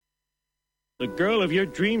The girl of your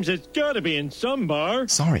dreams has got to be in some bar.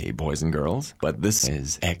 Sorry, boys and girls, but this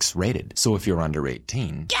is X-rated. So if you're under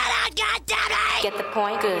 18... Get out, goddammit! Get the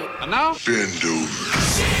point? Good. And now? Bend over.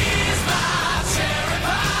 She's my cherry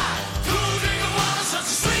pie. Cool drink of water, such a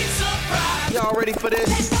sweet surprise. Y'all ready for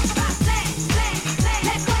this?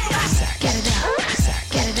 Get it out.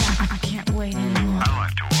 Get it out. I can't wait anymore. I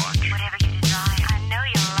like to watch. Whatever you desire, I know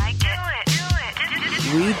you'll like it. Do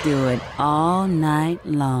it. We do it all night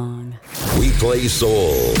long. We play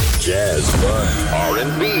soul, jazz funk,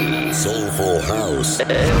 R&B, soulful house, and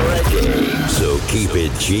reggae. So keep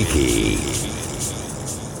it cheeky.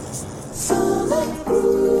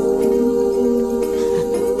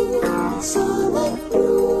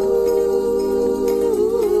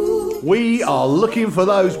 We are looking for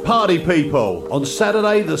those party people. On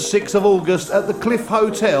Saturday, the 6th of August at the Cliff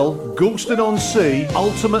Hotel, Galston-on-Sea,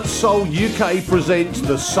 Ultimate Soul UK presents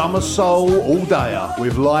the Summer Soul All-Dayer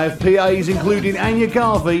with live PAs including Anya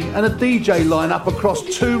Garvey and a DJ lineup across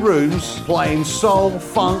 2 rooms playing soul,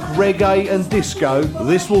 funk, reggae and disco.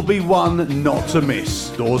 This will be one not to miss.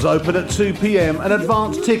 Doors open at 2 p.m. and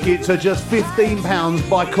advance tickets are just £15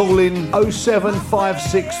 by calling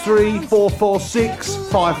 07563 446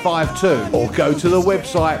 552 or go to the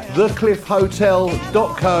website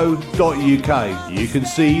thecliffhotel.co.uk. You can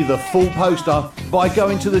see the full poster by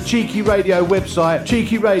going to the Cheeky Radio website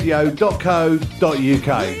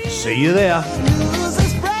cheekyradio.co.uk. See you there.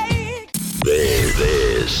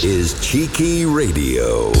 This is Cheeky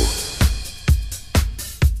Radio.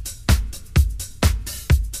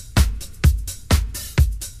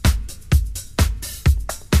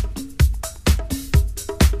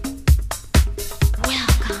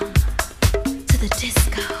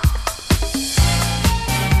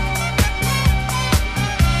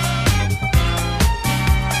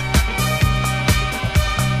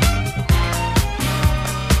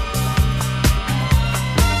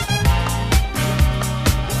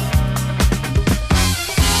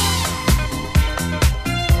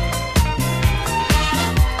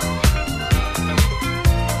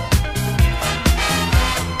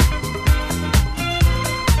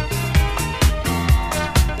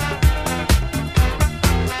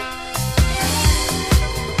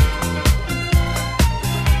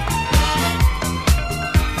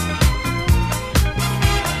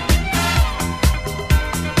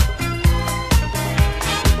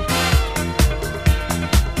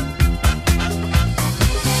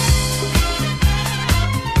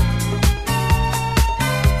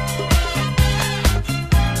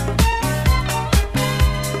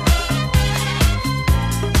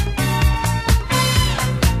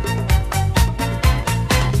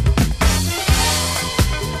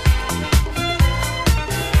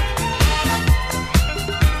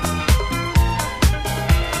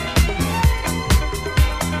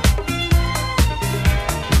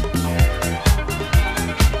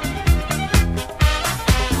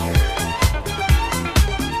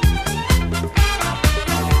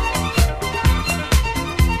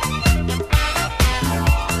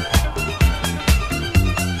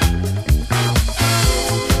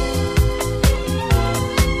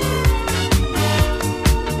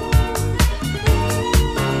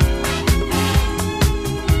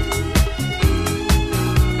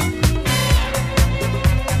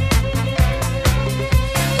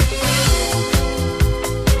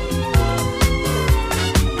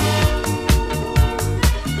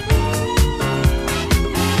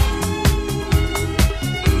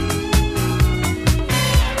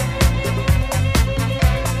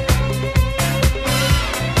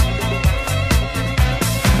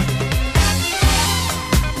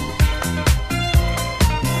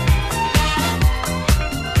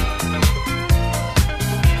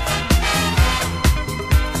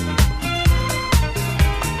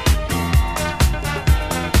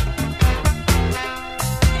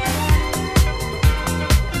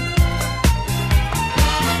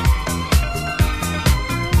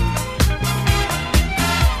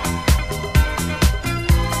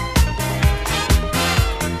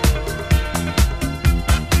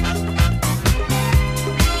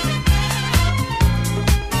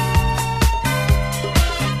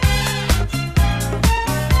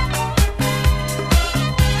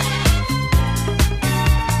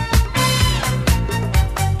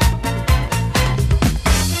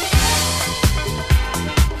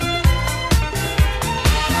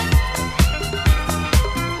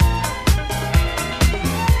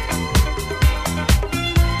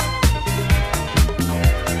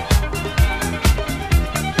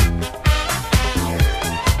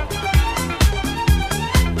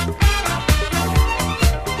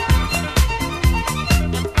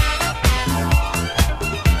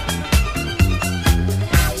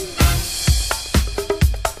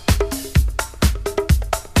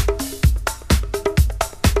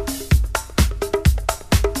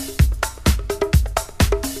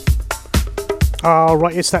 All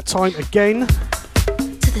right, it's that time again.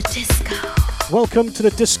 To the disco. Welcome to the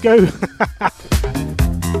disco.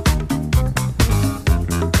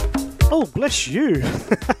 Oh, bless you.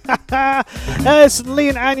 It's Lee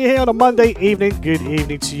and Anya here on a Monday evening. Good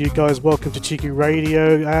evening to you guys. Welcome to Cheeky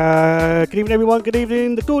Radio. Good evening, everyone. Good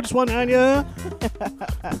evening, the gorgeous one, Anya.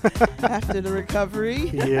 After the recovery.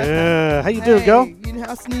 Yeah. How you doing, girl? You know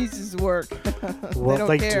how sneezes work. Well,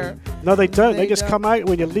 they don't care. No, they don't. They just don't. come out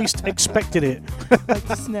when you're least expecting it. Like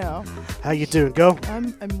just now. How you doing, girl?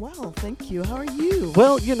 I'm well, thank you. How are you?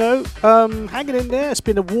 Well, you know, hanging in there. It's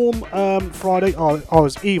been a warm Friday. Oh, it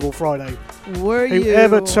was evil Friday. Were you?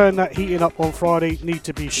 Whoever turned that heating up on Friday need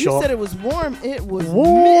to be shot. You said it was warm. It was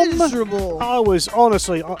warm. miserable. I was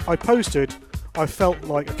honestly. I posted. I felt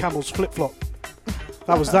like a camel's flip flop.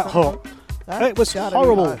 That was that hot. It was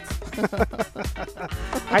horrible.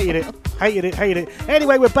 Hated it.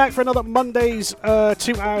 Anyway, we're back for another Monday's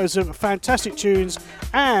 2 hours of fantastic tunes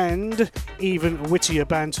and even wittier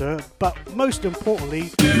banter. But most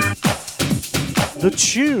importantly, the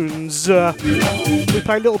tunes. We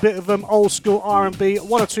play a little bit of old school R&B,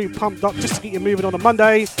 one or two pumped up just to get you moving on a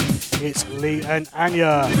Monday. It's Lee and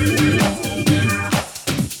Anya.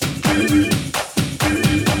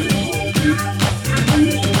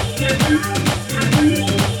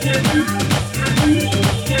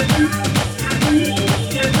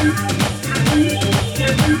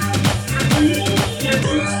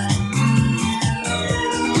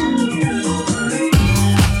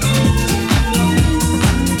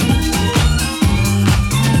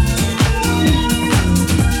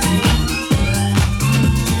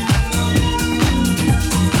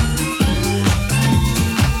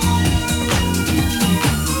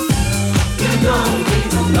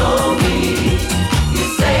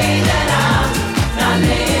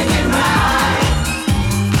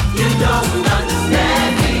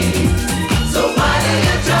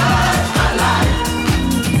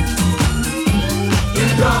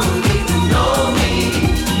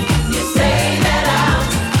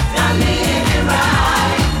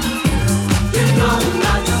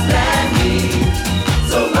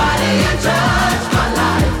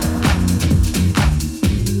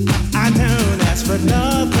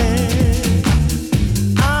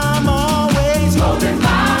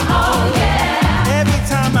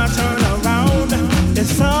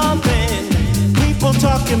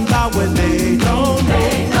 Talking about what they don't know.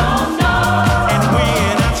 And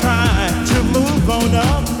when I try to move on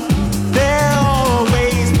up, they're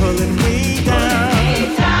always pulling me down.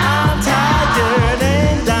 I'm tired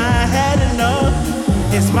and I had enough.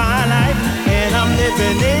 It's my life and I'm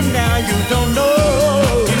living it now. You don't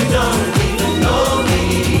know. You don't even know me.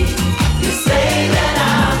 You say that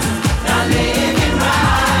I'm not living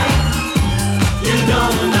right. You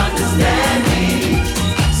don't understand me.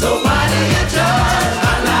 So why do you judge?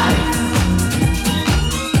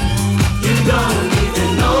 Don't even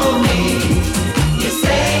know me. You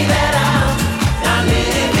say that I'm not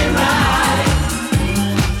living right.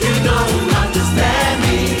 You don't understand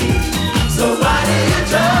me. So why do you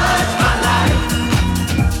judge my life?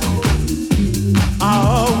 I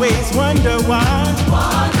always wonder why.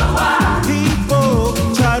 People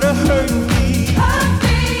try to hurt me.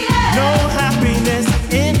 No happiness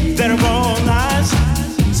in their own lives.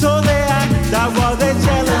 So they act out while they're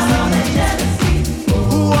jealous.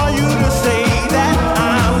 Who are you to say that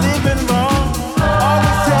I'm living wrong?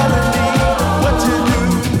 Always telling me what to do.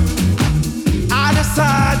 I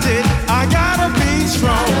decided I gotta be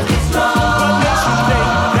strong. But yesterday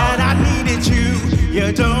that I needed you. You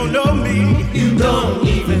don't know me. You don't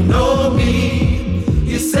even know me.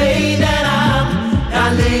 You say that I'm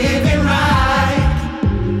not living right.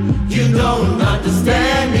 You don't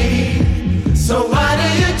understand me. So why do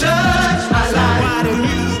you judge my life? Why do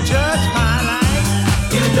you judge my life?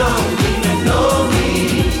 You don't even know me.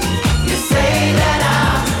 You say that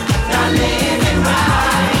I'm not living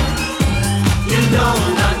right. You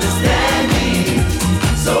don't understand me.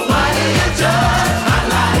 So why do you judge my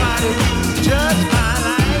life? Why do you judge my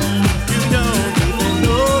life? You don't even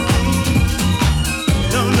know me.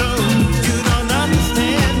 No, you don't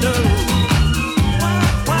understand. No.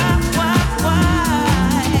 Why?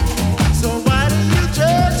 So why do you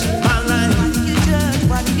judge my life?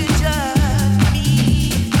 Why do you judge me?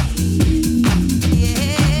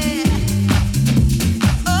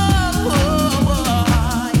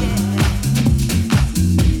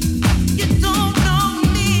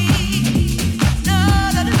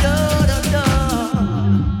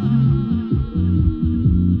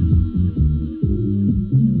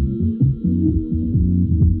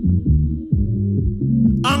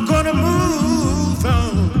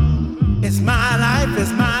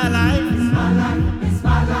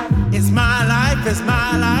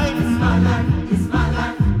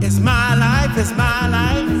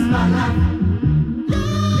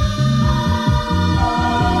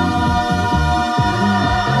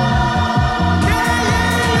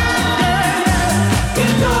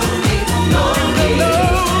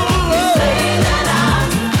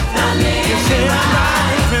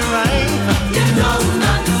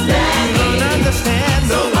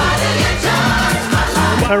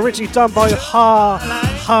 originally done by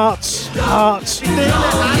Hearts.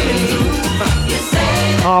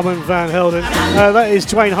 Harmon Van Helden. That is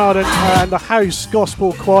Dwayne Harden and the House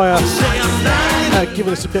Gospel Choir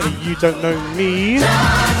giving us a bit of You Don't Know Me.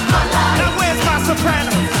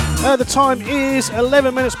 The time is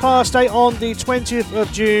 11 minutes past 8 on the 20th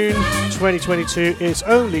of June 2022. It's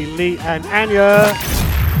only Lee and Anya.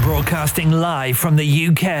 Broadcasting live from the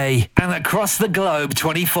UK and across the globe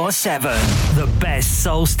 24/7. The best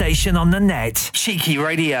soul station on the net. Cheeky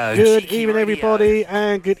Radio. Good Cheeky evening, Radio. everybody,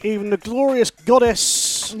 and good evening, the glorious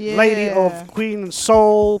goddess, Yeah. lady of Queen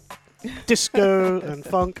Soul, disco and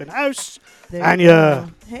funk and house, There you Anya.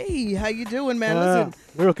 go. Hey, how you doing, man? Listen,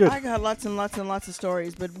 real good. I got lots and lots and lots of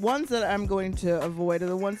stories, but ones that I'm going to avoid are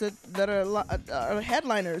the ones that are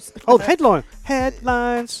headliners. Oh, the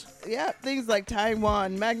headlines. Yeah, things like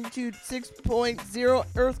Taiwan, magnitude 6.0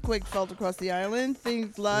 earthquake felt across the island.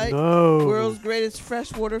 Things like No. world's greatest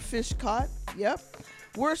freshwater fish caught. Yep.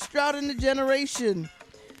 Worst drought in a generation.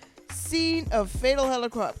 Scene of fatal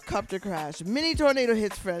helicopter crash. Mini tornado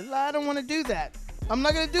hits Fred. I don't want to do that. I'm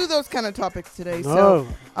not going to do those kind of topics today, No. so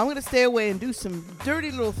I'm going to stay away and do some dirty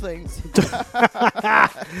little things.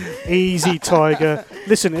 Easy, Tiger.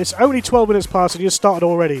 Listen, it's only 12 minutes past and you started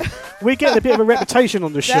already. We're getting a bit of a reputation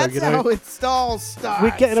on the show, That's you know. how it starts.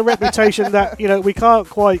 We're getting a reputation that, you know, we can't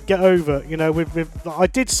quite get over. You know, I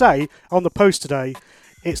did say on the post today,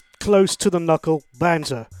 it's close to the knuckle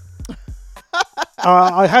banter.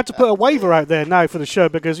 I had to put a waiver out there now for the show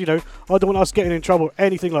because, you know, I don't want us getting in trouble or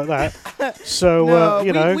anything like that. So, No,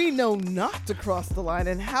 you know. we know not to cross the line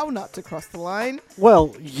and how not to cross the line.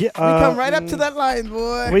 Well, yeah. We come right up to that line,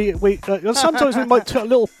 boy. We sometimes we might put a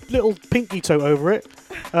little pinky toe over it.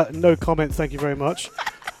 No comment, thank you very much.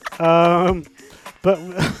 But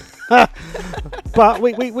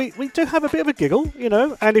we do have a bit of a giggle, you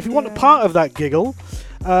know. And if you want a part of that giggle,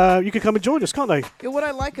 you can come and join us, can't they? Yeah, what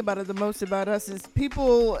I like about it the most about us is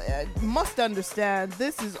people must understand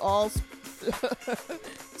this is all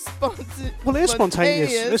Well, it is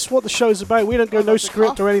spontaneous. It's what the show's about. We don't go no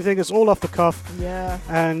script or anything. It's all off the cuff. Yeah.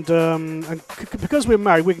 And because we're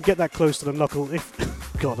married, we can get that close to the knuckle. If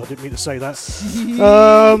God, I didn't mean to say that.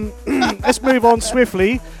 Let's move on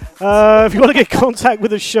swiftly. If you want to get in contact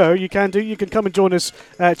with the show, you can do. You can come and join us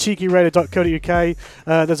at cheekyradio.co.uk.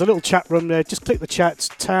 There's a little chat room there. Just click the chats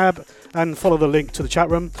tab and follow the link to the chat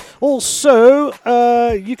room. Also,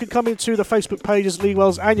 you can come into the Facebook pages, Lee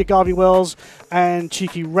Wells, Anya Garvey Wells, and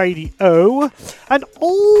Cheeky Radio. And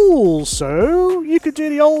also, you could do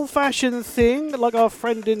the old-fashioned thing like our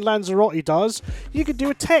friend in Lanzarote does. You could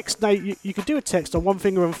do a text. Now, you could do a text on One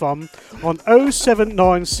Finger and Thumb on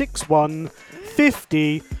 07961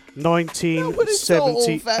 50 1978. What is so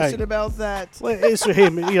old-fashioned about that? Well, it is for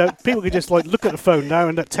him. You know, people can just like look at the phone now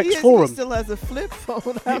and that text He for him. still has a flip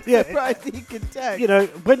phone. I'm Yeah, surprised he can text. You know,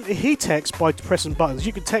 when he texts by pressing buttons,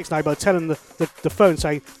 you can text now by telling the phone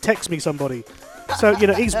saying, "Text me somebody." So you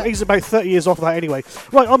know he's about 30 years off that anyway.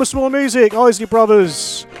 Right, on the small music, Isley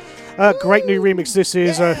Brothers. Great new remix. This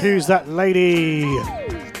is Who's That Lady?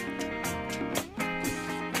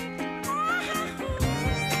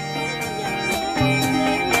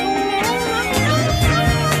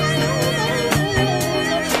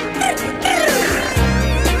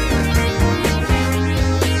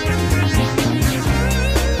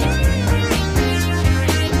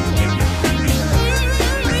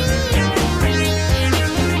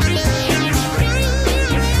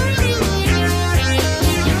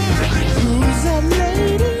 Who's that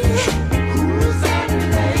lady? Who's that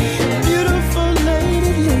lady?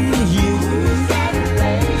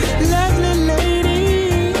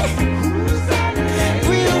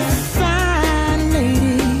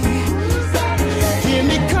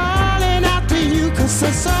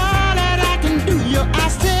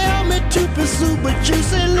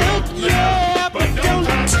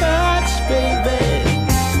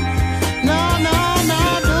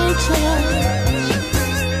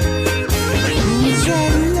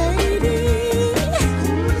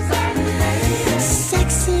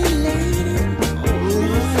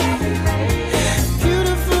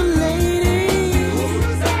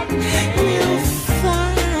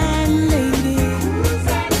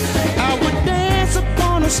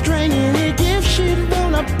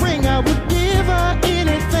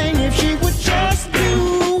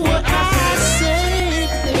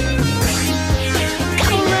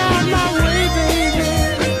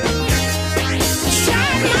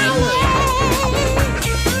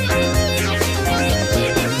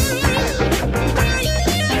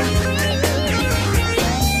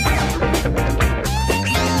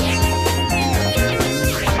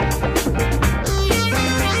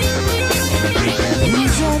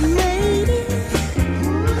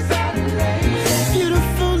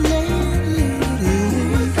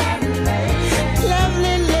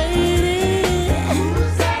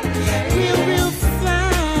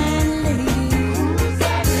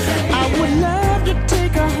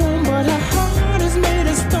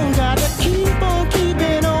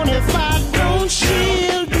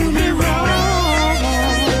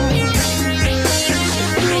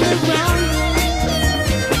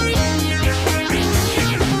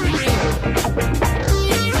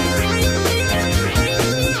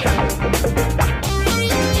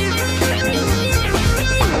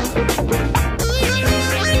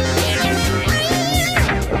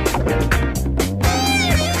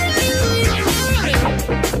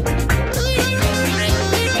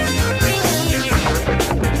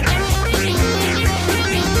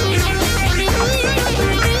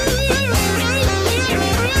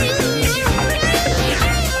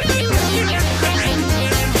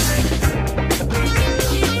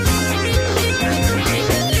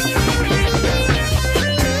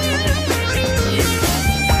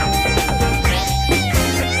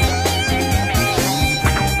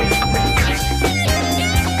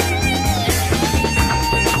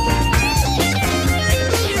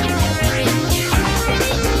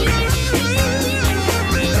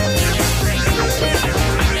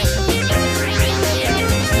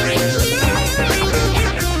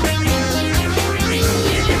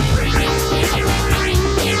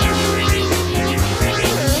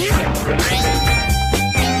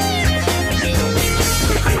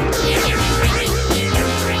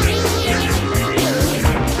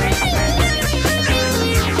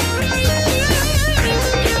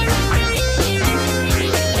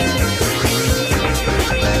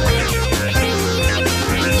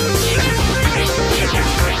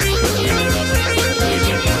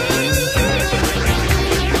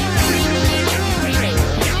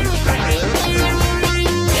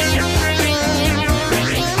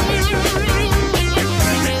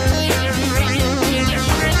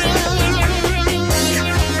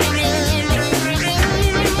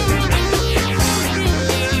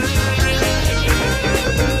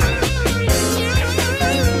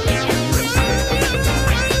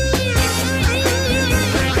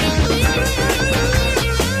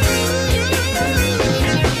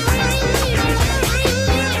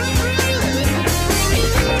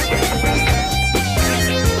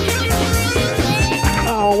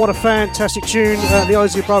 what a fantastic tune. The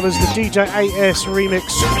Isley Brothers, the DJ AS remix.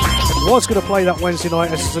 Was going to play that Wednesday night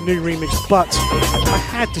as it's a new remix, but I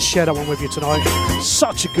had to share that one with you tonight.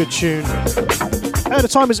 Such a good tune. The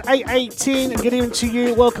time is 8:18, and good evening to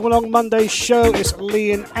you. Welcome along Monday's show. It's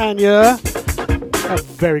Lee and Anya. A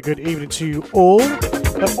very good evening to you all.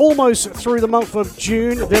 Almost through the month of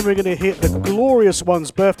June, then we're going to hit the Glorious One's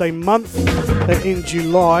birthday month in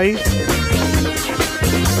July.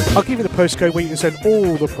 I'll give you the postcode where you can send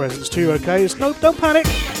all the presents to, okay? Don't panic.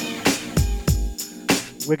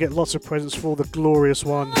 We'll get lots of presents for the Glorious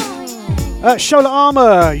One. Shola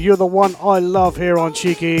Armour, you're the one I love here on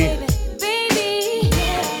Cheeky.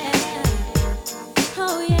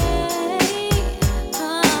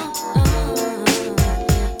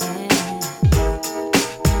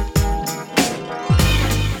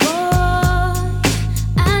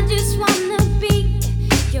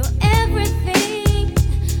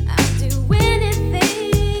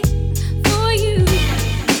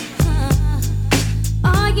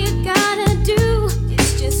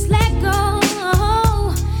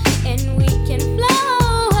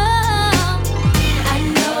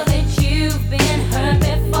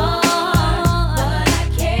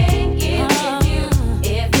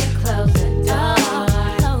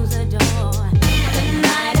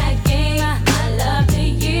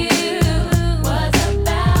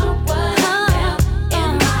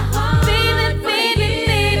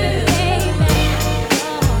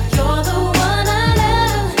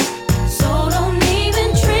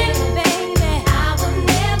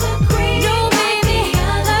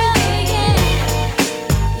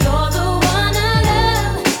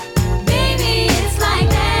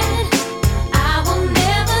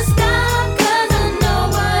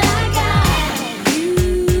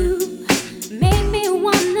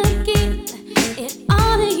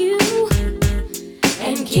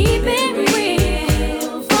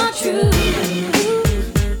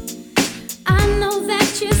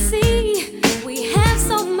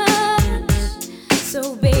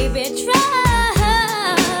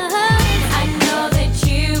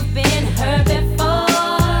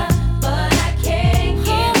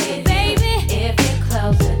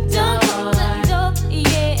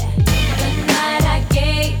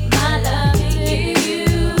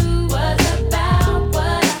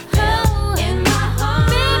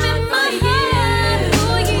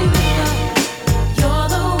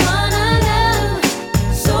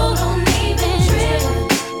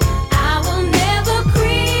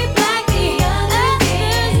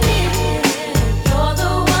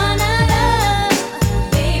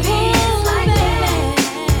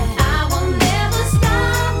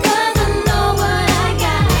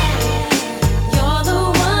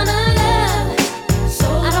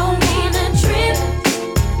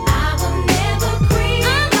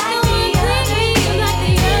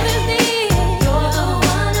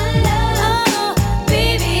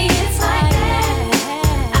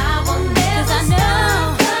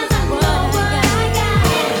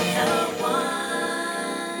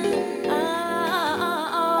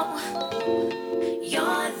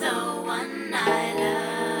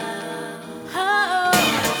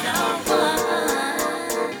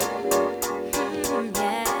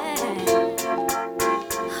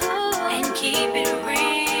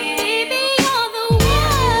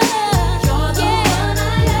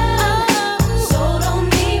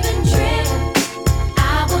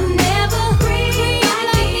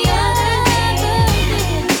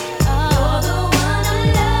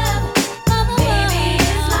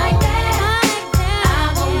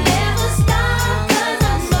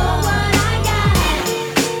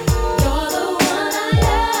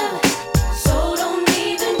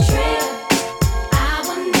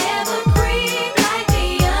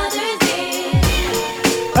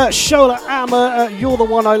 Shola Armour, you're the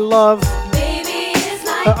one I love.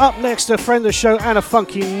 Up next, a friend of the show, Anna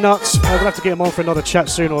Funky Nuts. We'll have to get him on for another chat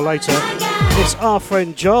sooner or later. It's our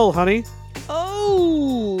friend Joel, honey.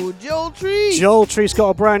 Oh, Joel Tree. Joel Tree's got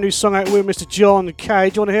a brand new song out with Mr. John Kay.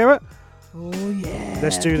 Do you want to hear it? Oh, yeah.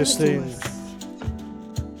 Let's do this thing.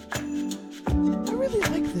 I really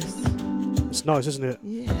like this. It's nice, isn't it?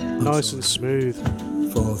 Yeah. Nice and smooth.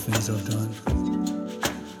 For all the things I've done,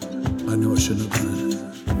 I know I shouldn't have done it.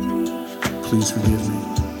 Please forgive me,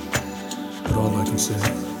 but all I can say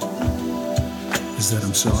is that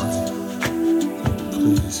I'm sorry.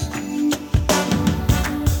 Please.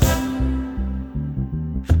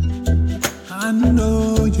 I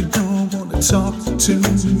know you don't want to talk to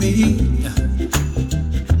me,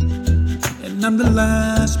 and I'm the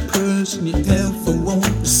last person you ever want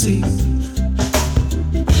to see.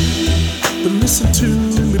 But listen to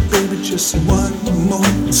me, baby, just one more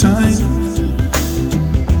time.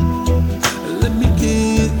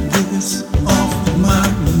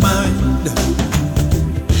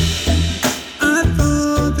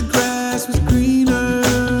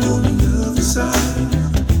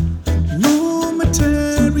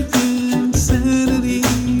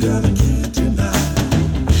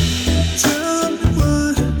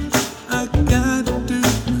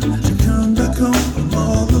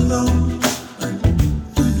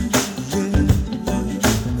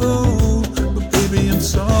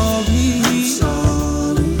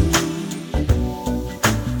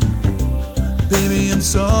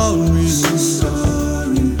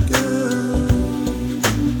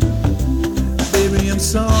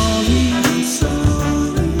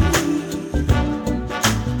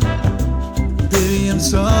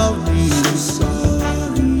 sorry. So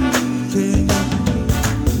sorry. Yeah.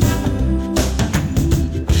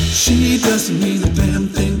 She doesn't mean a damn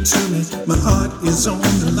thing to me. My heart is on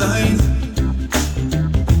the line.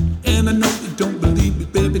 And I know you don't believe me,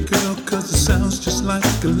 baby girl, 'cause it sounds just like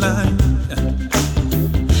a lie.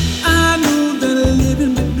 I know that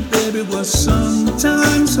living with me, baby, was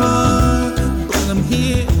sometimes hard. But I'm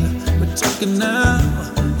here, we're talking now.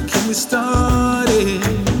 Can we start it?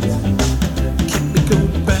 Can we go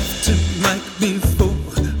back to like before?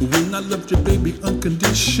 When I loved you, baby,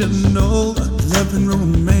 unconditional. Love and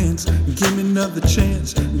romance, give me another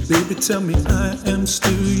chance. Baby, tell me I am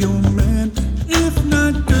still your man. If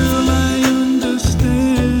not, girl, I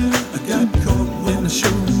understand. I got caught when I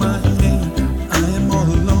showed my hand. I am all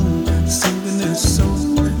alone, singing this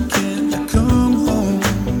song. Can I come home?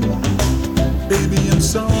 Baby, I'm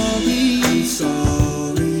sorry. I'm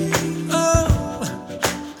sorry. Oh,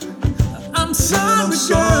 I'm sorry,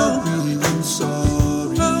 girl. I'm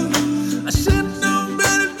sorry. Oh, I should know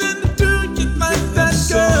better than to do you like that,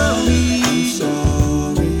 girl. I'm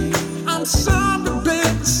sorry. I'm sorry,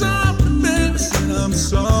 baby. Sorry, baby. I'm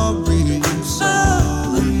sorry. I'm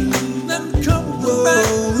sorry. Let me come back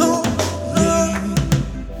home.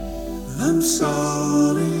 I'm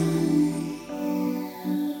sorry.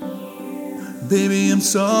 Baby, I'm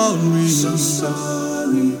sorry. So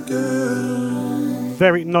sorry, girl.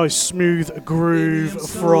 Very nice, smooth groove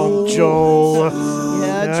from Joel.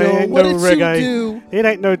 Yeah, Joel, ain't what no did reggae. you do? It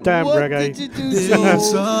ain't no damn What reggae. did you do, Joel?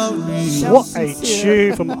 What a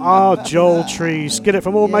tune from our Joel Trees. Get it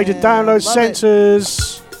from all major download love it.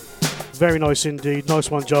 centres. Very nice indeed. Nice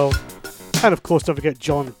one, Joel. And of course, don't forget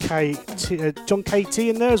John KT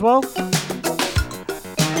in there as well.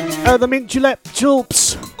 The Mint Julep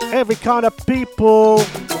Julps. Every kind of people.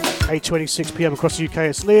 8:26 p.m. across the UK.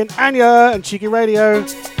 It's Lee and Anya and Cheeky Radio.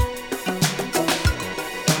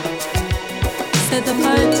 Said the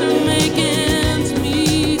fight to make ends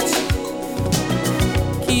meet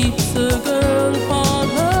keeps a girl upon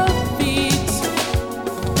her feet,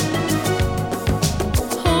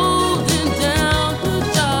 holding down her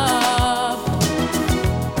job,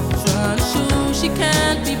 trying to show she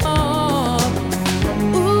can't be bought.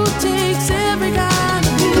 Ooh, takes every kind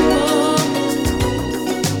of people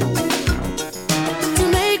to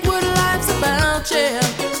make what life's about, yeah.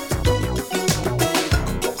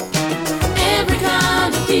 Every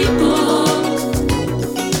kind of people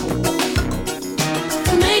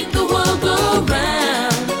to make the world go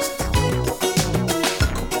round.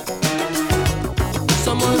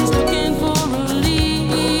 Someone's looking for a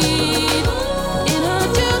lead in her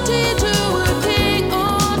duty to a king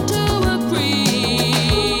or to a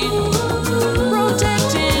creed,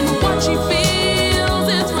 protecting what she feels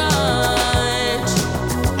is right,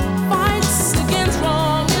 fights against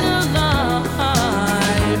wrong in her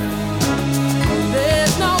life.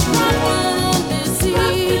 There's no profit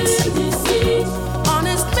in deceit.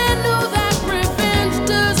 Honest men know that revenge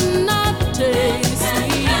does not taste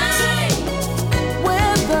sweet.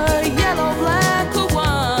 Whether yellow, black, or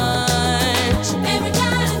white,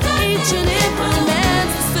 each and every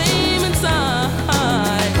man's the same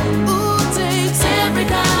inside. Ooh, takes every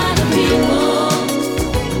kind of people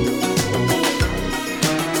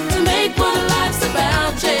to make what life's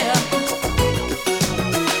about, yeah.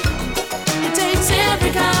 It takes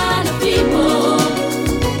every kind of people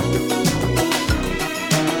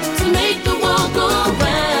to make the world go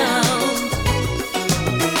round.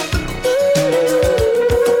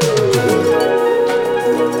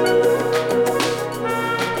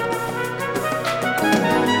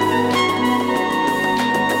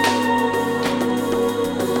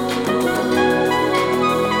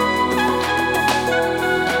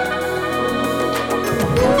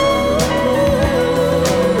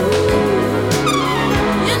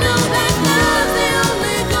 You know that love's the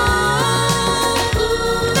only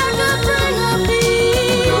goal that could bring a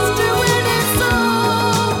peace to any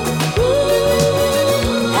soul.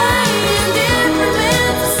 Hey, and it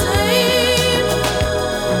remains the same.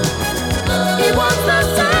 He wants the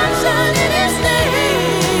sunshine in his name.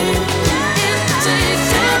 It takes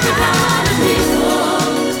every kind of people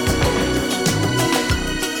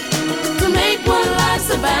to make what life's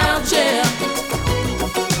about, yeah.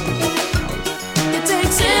 It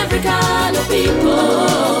takes every kind of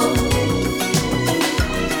people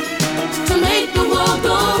to make the world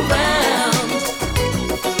go round.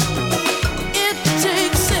 It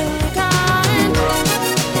takes every kind.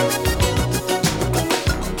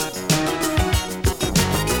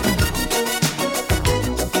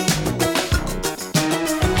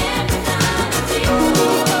 Every kind of people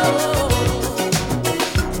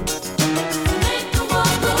to make the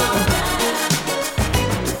world go round.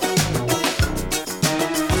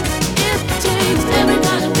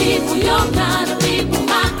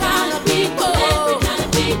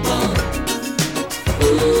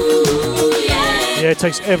 Yeah, it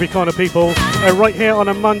takes every kind of people. Right here on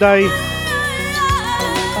a Monday.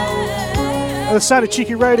 The sound of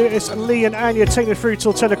Cheeky Radio, it's Lee and Anya taking it through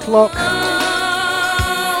till 10 o'clock.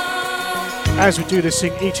 As we do this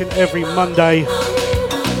thing each and every Monday.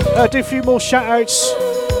 Do a few more shout outs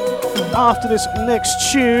after this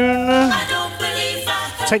next tune.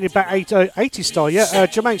 Taking it back 80s style, yeah.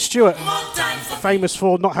 Jermaine Stewart, famous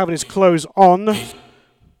for not having his clothes on.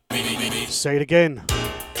 Say it again.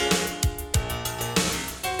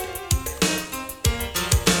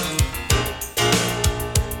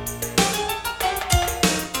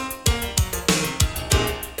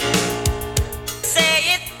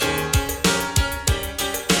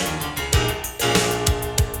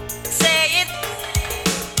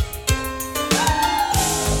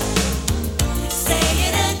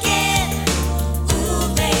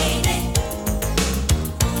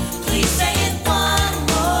 Please say it one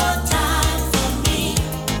more time for me.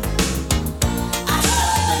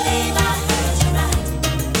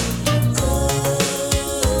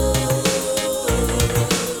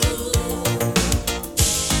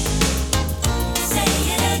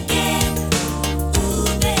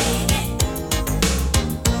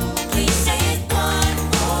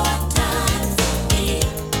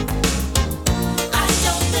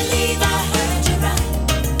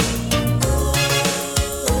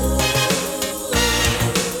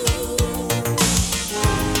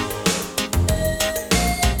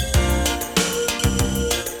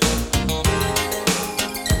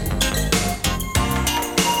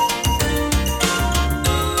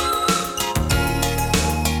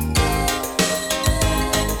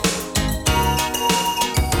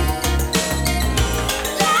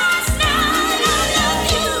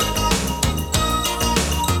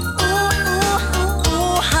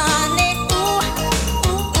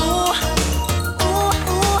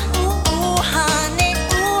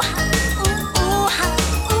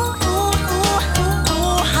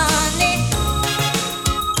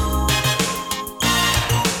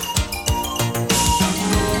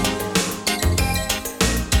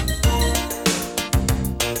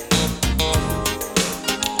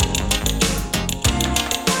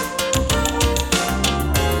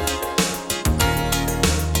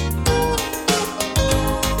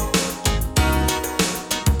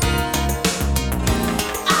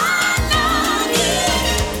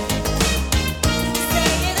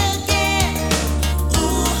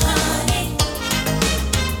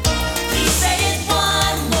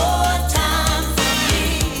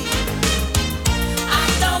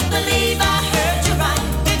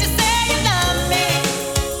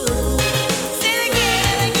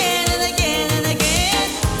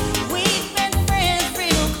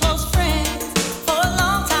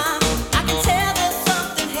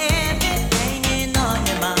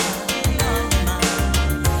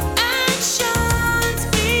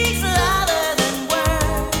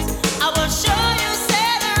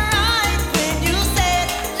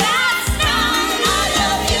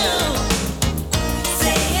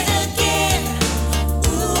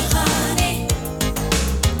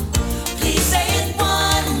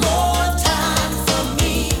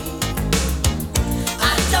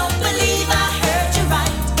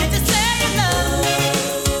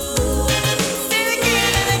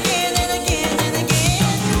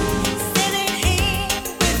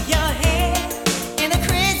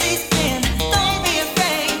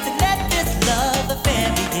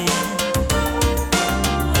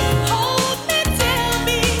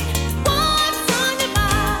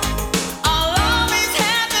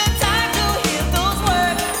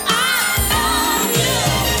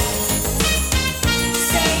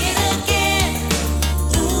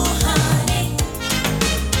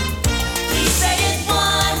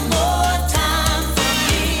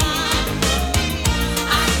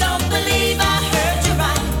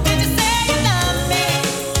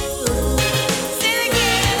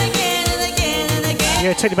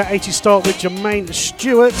 Yeah, taking about 80 start with Jermaine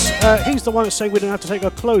Stewart. He's the one that's saying we don't have to take our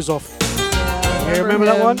clothes off. Yeah, remember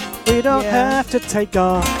that one? We don't have to take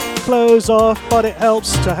our clothes off, but it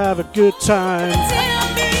helps to have a good time.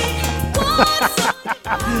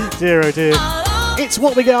 Dear oh dear. It's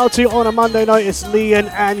what we get out to on a Monday night. It's Lee and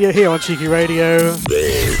Anya here on Cheeky Radio.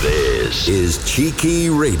 This is Cheeky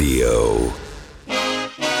Radio.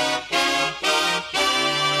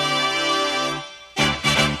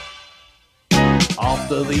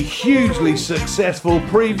 after the hugely successful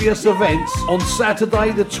previous events, on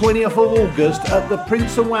Saturday the 20th of August at the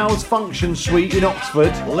Prince of Wales Function Suite in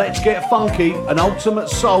Oxford, Let's Get Funky and Ultimate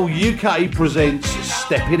Soul UK presents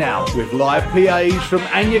Stepping Out. With live PAs from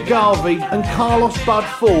Anya Garvey and Carlos Bud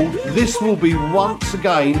Ford, this will be once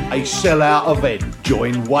again a sellout event.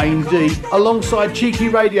 Join Wayne D alongside Cheeky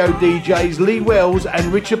Radio DJs Lee Wells and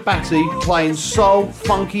Richard Batty playing soul,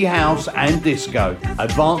 funky house and disco.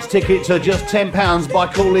 Advance tickets are just £10 by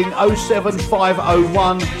calling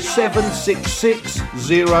 07501 766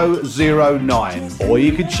 009. Or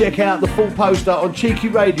you can check out the full poster on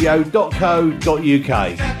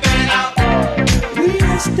cheekyradio.co.uk.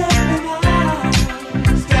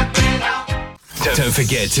 Don't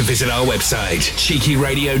forget to visit our website,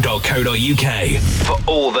 cheekyradio.co.uk, for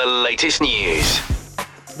all the latest news.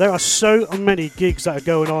 There are so many gigs that are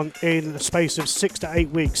going on in the space of 6 to 8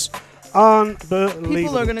 weeks. Unbelievable.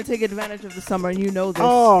 People are going to take advantage of the summer, and you know this.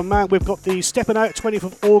 Oh, man, we've got the Stepping Out 20th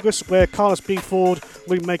of August, where Carlos B. Ford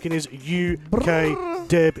will be making his UK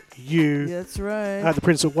debut. That's right. At the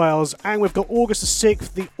Prince of Wales. And we've got August the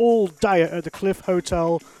 6th, the all-day at the Cliff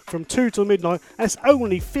Hotel from 2 till midnight. And it's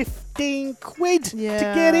only 15 quid to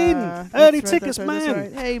get in. Early tickets, man. That's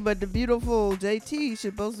right. Hey, but the beautiful JT is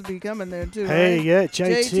supposed to be coming there, too, Hey, right? yeah,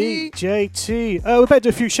 JT. We better do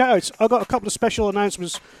a few shout-outs. I've got a couple of special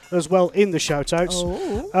announcements as well in the shout-outs.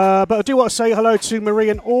 Oh. But I do want to say hello to Marie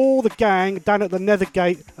and all the gang down at the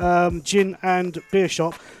Nethergate Gin and Beer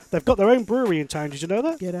Shop. They've got their own brewery in town. Did you know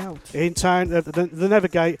that? Get out. In town, the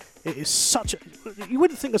Nethergate. It is such a... You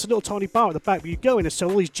wouldn't think there's a little tiny bar at the back, but you go in and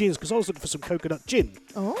sell all these gins, because I was looking for some coconut gin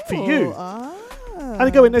for you. And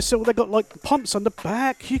they go in there, so they've got like pumps on the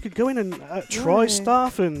back. You could go in and try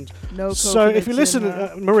stuff. And no so if you gin, listen,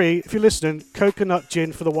 huh? Marie, if you're listening, coconut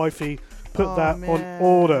gin for the wifey. Put that on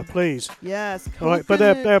order, please. Yes. All right, but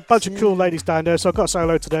they're a bunch of cool ladies down there, so I've got to say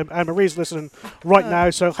hello to them. And Marie's listening right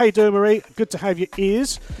now, so hey, do Marie, good to have your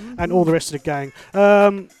ears, and all the rest of the gang.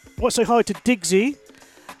 Want to say hi to Diggsy.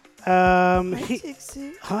 Hi,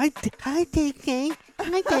 Dixie. Hi, Diggsy.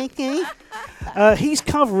 Hi, Diggsy. He's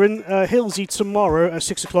covering Hillsy tomorrow at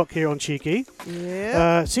 6 o'clock here on Cheeky.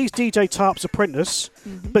 Yeah. So he's DJ Tarp's apprentice.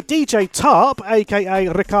 But DJ Tarp,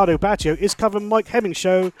 a.k.a. Ricardo Baggio, is covering Mike Hemming's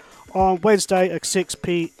show on Wednesday at 6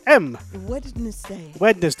 p.m.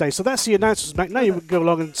 Wednesday. So that's the announcements, mate. Now you can go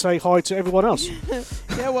along and say hi to everyone else.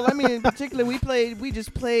 Yeah, well, I mean, in particular, we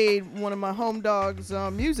just played one of my home dogs'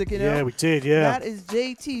 music, you know? Yeah, we did, yeah. That is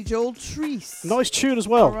JT, Joel Treese. Nice tune as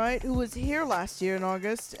well. All right, who was here last year in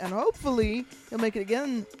August, and hopefully he'll make it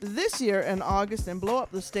again this year in August and blow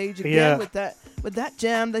up the stage again with that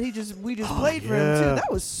jam that we just played for him, too. That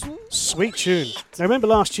was sweet tune. Now, remember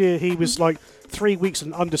last year he was like 3 weeks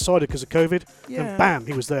and undecided because of COVID, and bam,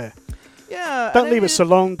 he was there. Yeah. Don't leave it so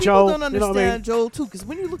long, Joel. People don't understand, you know what I mean? Joel, too, because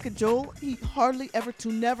when you look at Joel, he hardly ever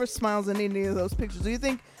never smiles in any of those pictures. Do you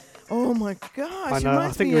think, oh my gosh, I know,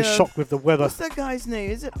 I think you're in shock with the weather. What's that guy's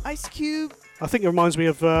name? Is it Ice Cube? I think it reminds me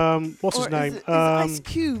of, what's his name? Is Ice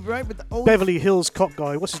Cube, right? With the old Beverly Hills Cop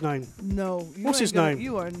guy. What's his name? No. What's his name?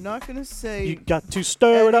 You are not going to say. You got to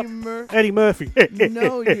stir it up. Eddie Murphy.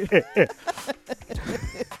 No, you.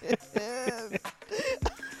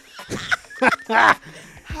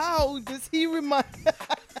 How does he remind?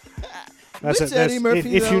 Which Eddie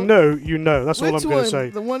Murphy? If you know, you know. That's all I'm going to say.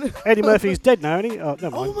 The one Eddie Murphy's dead now, isn't he? Oh,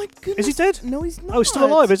 never mind. Oh my goodness! Is he dead? No, he's not. Oh, he's still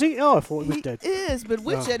alive, is he? Oh, I thought he was dead. He is, but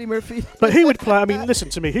which Eddie Murphy? But who would play? I mean, listen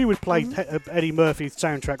to me. Who would play Eddie Murphy's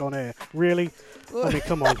soundtrack on air? Really? I mean,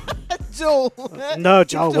 come on. Joel. No,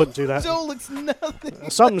 Joel wouldn't do that. Joel looks nothing.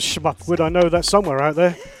 Some schmuck would. I know that somewhere out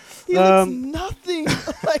there. He looks nothing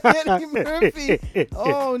like Eddie Murphy.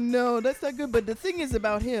 Oh no, that's not good. But the thing is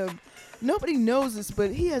about him, nobody knows this,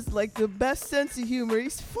 but he has like the best sense of humor.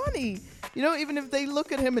 He's funny. You know, even if they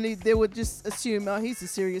look at him and they would just assume, oh, he's a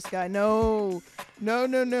serious guy. No.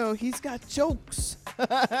 He's got jokes.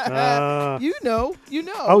 You know.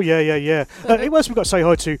 Oh, yeah. Who else we got to say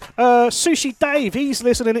hi to? Sushi Dave. He's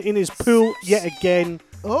listening in his pool yet again.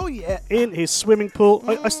 Oh, yeah. In his swimming pool.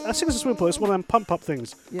 I think it's a swimming pool. It's one of them pump-up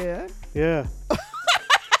things. Yeah. Yeah.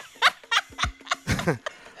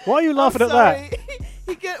 Why are you laughing at that?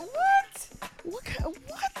 He get what?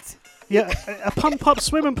 What? Yeah, a pump-up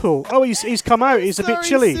swimming pool. Oh, he's come out. He's a bit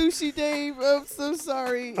chilly. Sushi Dave. I'm so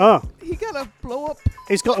sorry. Oh. He got a blow up.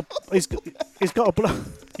 He's got a blow.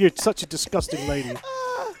 You're such a disgusting lady.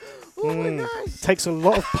 Oh my gosh. Takes a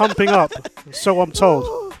lot of pumping up, so I'm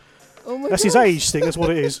told. Oh my That's gosh. his age thing. That's what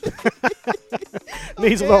it is.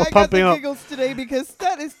 Needs a lot of pumping I got the up. giggles today because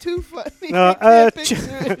that is too funny.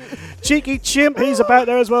 Cheeky Chimp, he's about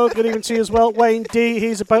there as well. Good evening to you as well. Wayne D,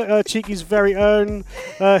 he's about Cheeky's very own.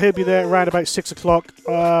 He'll be there around about 6 o'clock.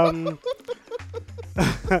 I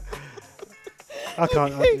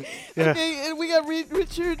can't. Yeah. Okay, and we got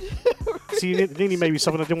Richard. See, nearly maybe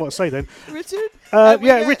something I didn't want to say then. Richard?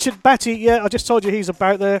 Yeah, Richard Batty. Yeah, I just told you he's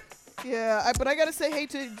about there. Yeah, but I gotta say hey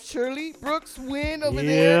to Shirley Brooks Wynn over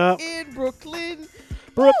there in Brooklyn.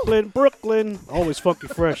 Brooklyn. Always funky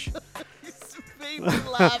fresh. Made me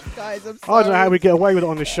laugh, guys. I'm I don't know sorry. how we get away with it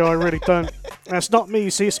on this show. I really don't. And it's not me. You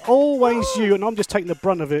see, it's always you, and I'm just taking the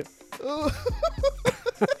brunt of it.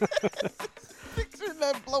 Picture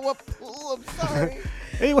that blow up pool. I'm sorry.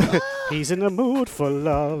 Anyway, he's in the mood for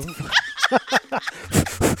love.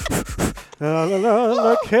 La, la, la,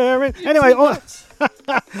 la, caring. Anyway,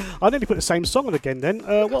 I nearly put the same song on again then.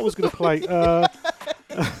 What was going to play?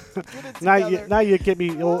 Now you get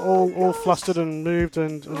me all flustered and moved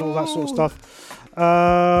and all that sort of stuff.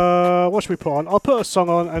 What should we put on? I'll put a song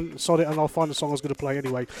on and I'll find the song I was going to play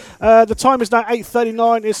anyway. The time is now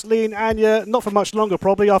 8:39. It's Lee and Anya. Not for much longer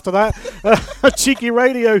probably after that. Cheeky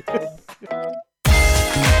Radio.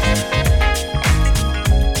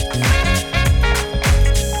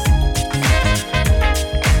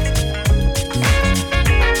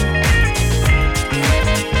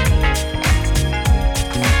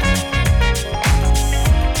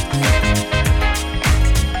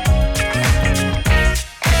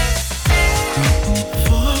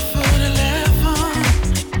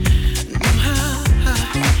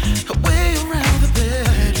 Way around the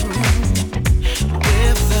bedroom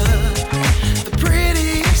with the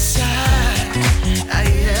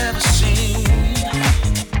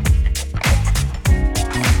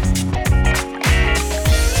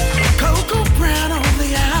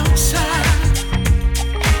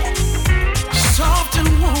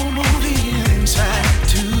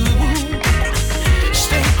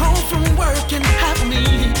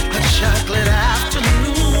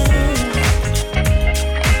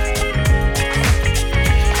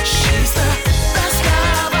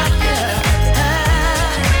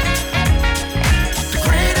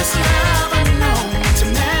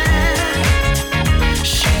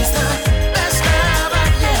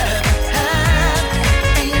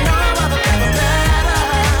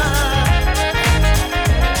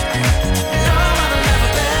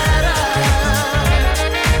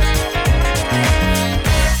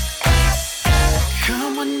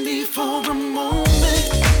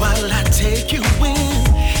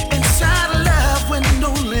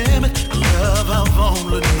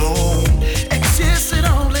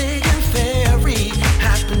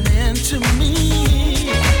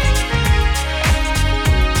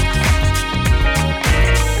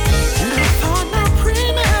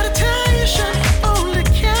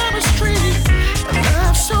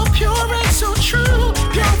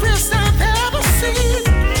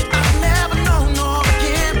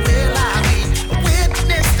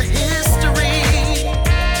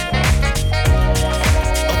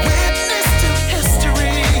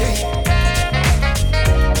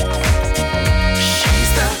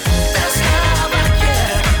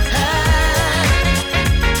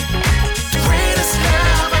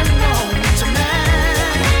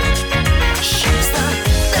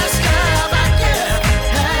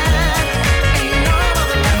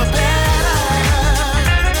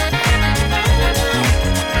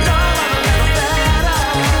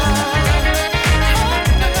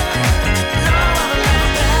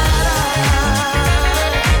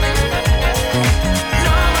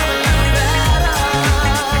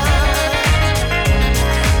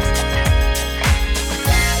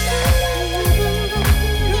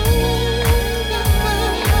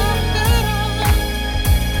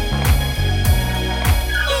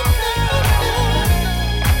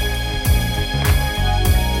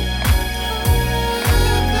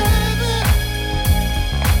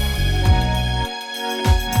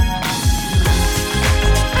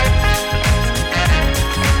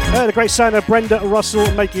The great sound of Brenda Russell,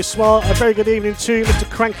 Make You Smile. A very good evening to Mr.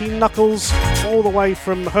 Cranky Knuckles, all the way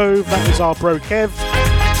from Hove. That is our bro Kev.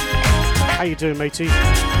 How you doing, matey?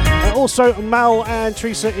 Also, Mal and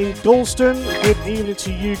Teresa in Galston. Good evening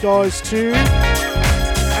to you guys too.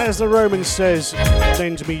 As the Roman says,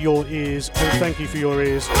 lend me your ears, and thank you for your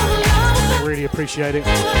ears. Really appreciate it.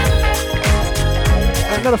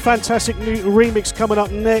 Another fantastic new remix coming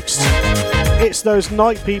up next. It's Those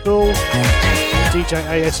Night People. DJ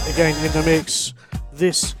AS again in the mix.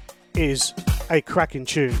 This is a cracking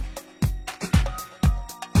tune.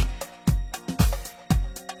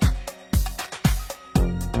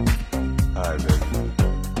 Hi, baby.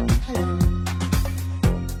 Hello.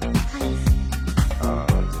 Hi. Oh,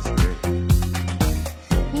 this is great.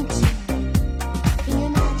 Me too.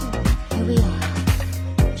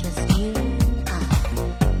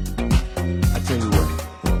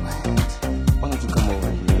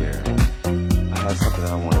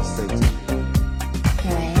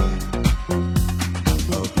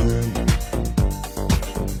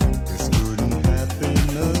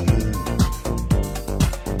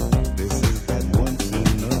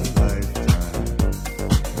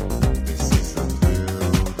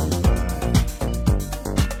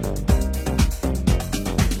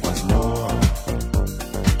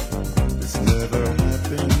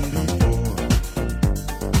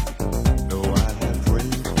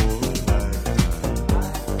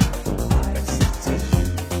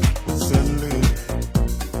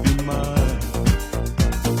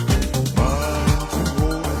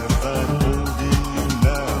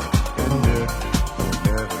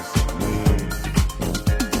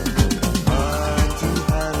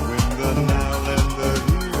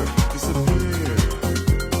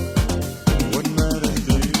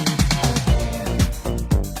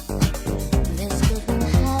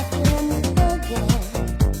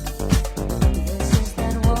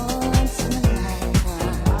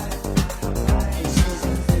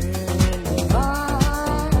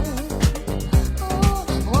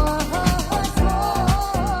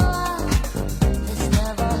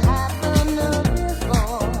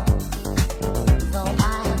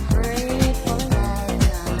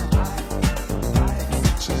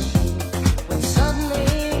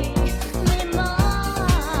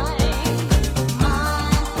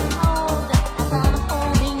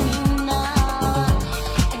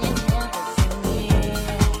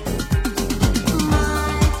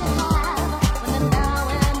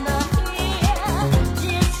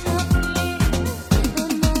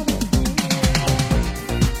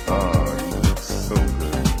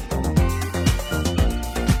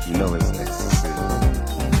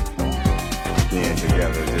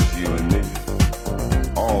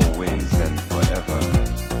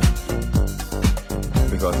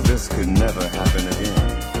 this could never happen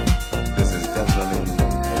again. This is definitely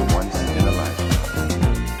a once in a lifetime.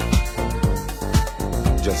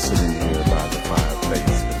 Just sitting here by the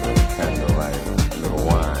fireplace with a little candlelight, a little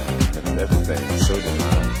wine, and everything so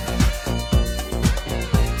divine.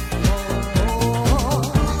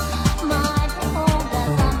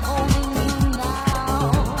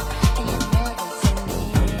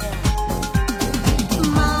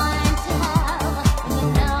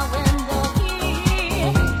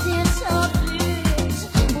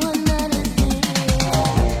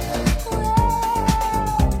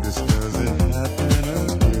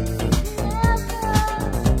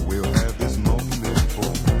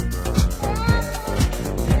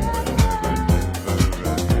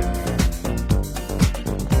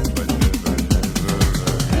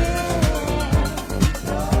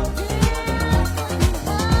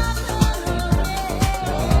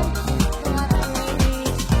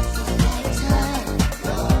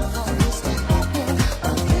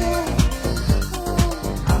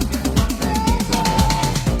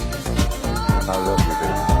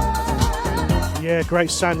 Great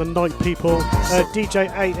sound the night, people. DJ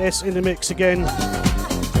AS in the mix again.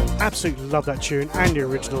 Absolutely love that tune and the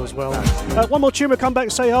original as well. One more tune, we'll come back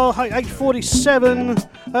and say, oh, hey, 8:47.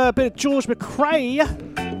 A bit of George McRae,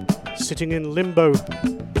 Sitting in Limbo.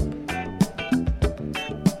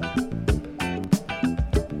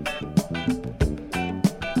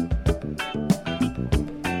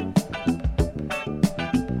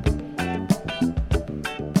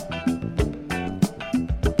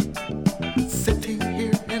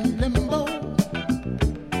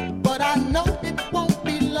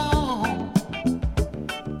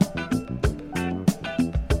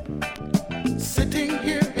 Sitting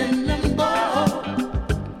here in limbo,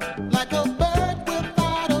 like a bird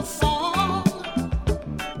without a song.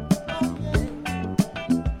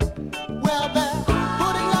 Well, they're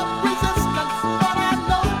putting up resistance, but I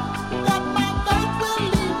know that my faith will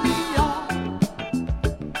lead me on.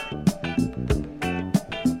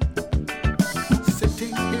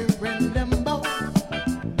 Sitting here in limbo,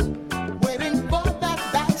 waiting for that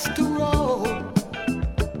dice to roll.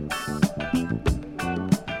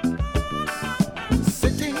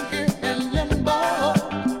 Sitting here in limbo,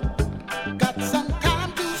 got some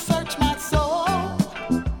time to search my soul.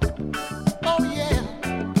 Oh yeah.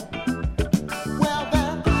 Well,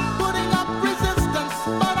 they're putting up resistance,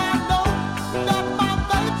 but I know that my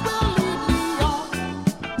faith will lead me on.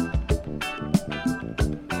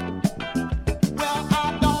 Well, I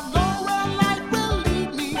don't know where life will lead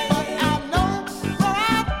me, but I know where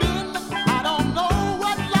I've been. I don't know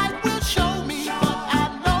what life will show me, but I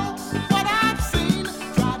know what I've seen.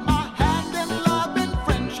 Tried my hand in love and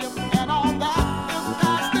friendship, and all that is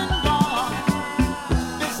past and gone.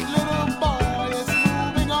 This little boy is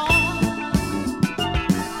moving on.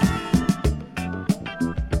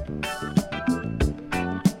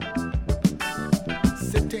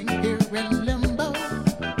 Sitting here in limbo,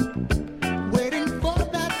 waiting for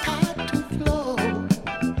that tide to flow.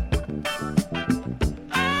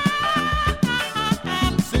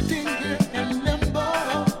 I'm sitting here in limbo,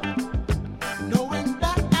 knowing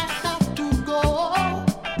that I have to go.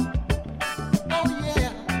 Oh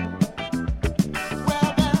yeah. Well,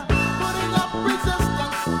 they're putting up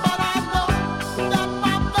resistance, but I know that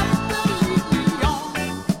my faith will lead me on.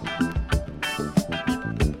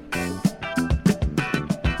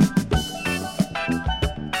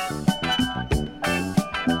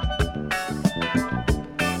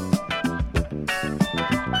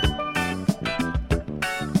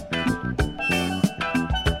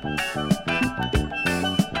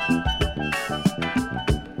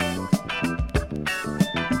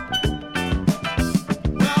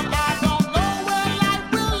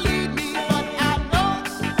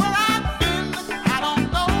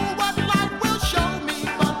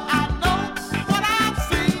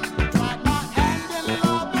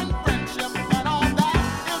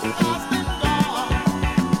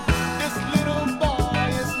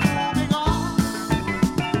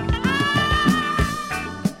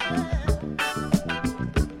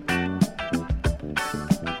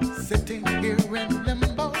 Sitting here in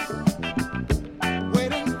limbo,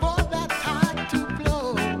 waiting for that tide to flow.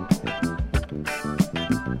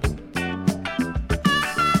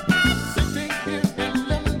 Sitting here in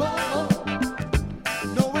limbo,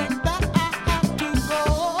 knowing that I have to go.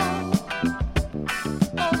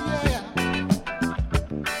 Oh yeah.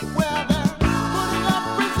 Well, they're putting up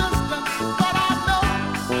resistance, but I know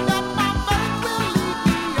that my faith will lead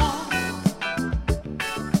me on.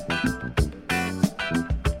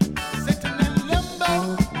 Sitting in limbo.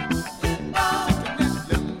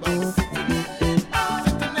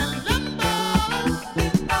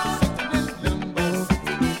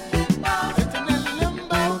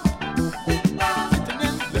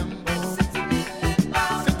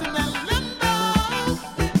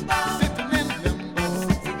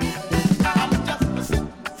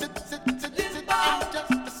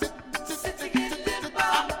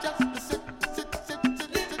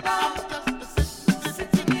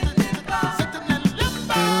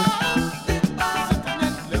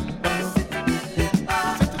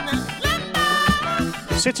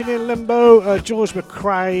 Sitting in Limbo, George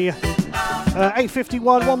McRae.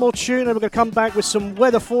 8:51, one more tune, and we're going to come back with some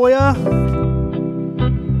weather for you.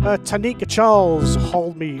 Tanika Charles,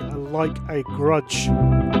 Hold Me Like a Grudge.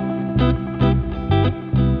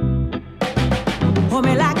 Hold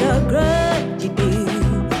me like a grudge, you do.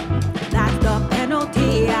 That's the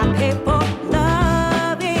penalty I pay for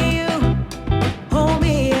loving you. Hold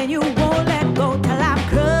me and you won't let go till I'm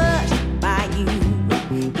crushed by you.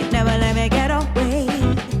 You never let me get away.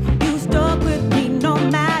 You stuck with me no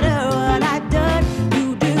matter what I've done.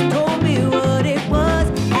 You just told me what it was.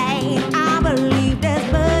 Ain't I believed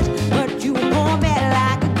as much, but you hold me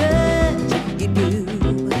like a grudge, you do.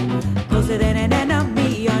 Closer than an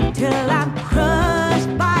enemy until I'm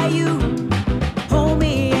crushed by you. Hold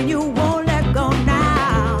me and you won't let go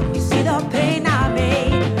now. You see the pain I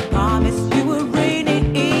made. Promised you would rein it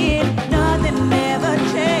in. Nothing ever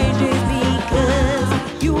changes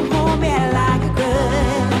because you hold me like a grudge.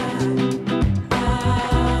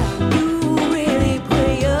 You really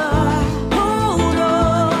put your hold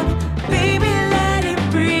on, baby, let it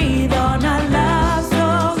breathe on a love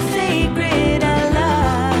so sacred, a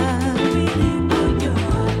love.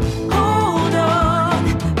 Hold on,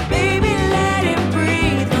 baby, let it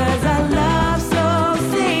breathe, 'cause a love so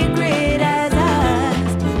sacred as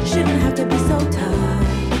us shouldn't have to be so tough.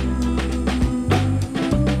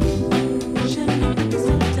 Shouldn't have to be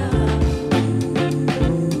so tough.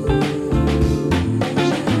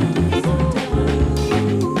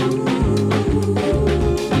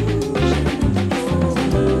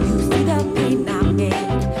 You see the pain I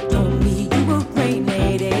made, told me you were rain,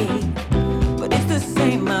 but it's the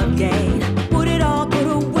same again. Would it all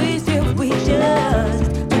go to waste if we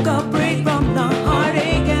just took a break from the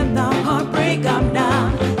heartache and the heartbreak? I'm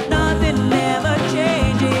down. Nothing ever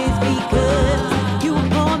changes because you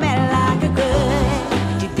hold me like a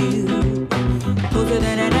grudge. You do. Closer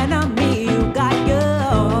than an enemy, you got your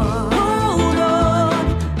hold on,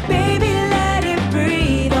 baby, let it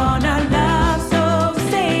breathe on a love so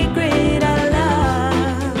sacred, a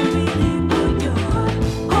love.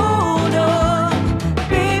 Hold on,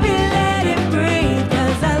 baby, let it breathe,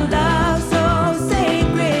 'cause a love so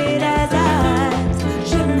sacred as us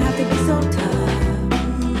shouldn't have to be so tough.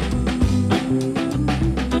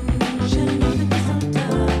 Shouldn't have to be so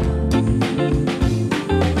tough.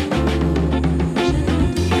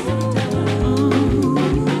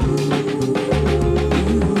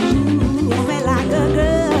 Hold me like a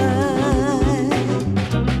grudge.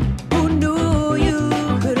 Who knew you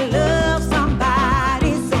could love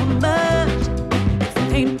somebody so much? It's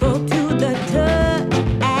painful to the touch,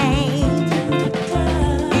 ain't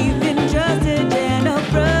even just a gentle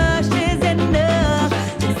brush is enough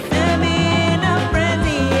to send me in a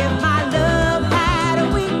frenzy. If my love had a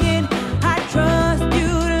weekend, I'd trust you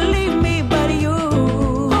to leave me, but you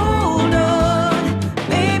hold on,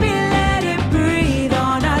 baby, let it breathe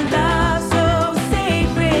on a love so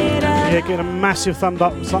sacred. Yeah, getting a massive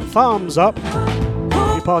thumbs up.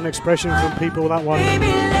 You pardon the expression from people, that one.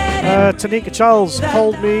 Tanika Charles,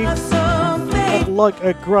 Hold Me Like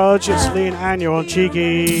a Grudge. It's Lee and Anya on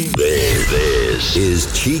Cheeky. This is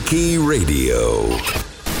Cheeky Radio.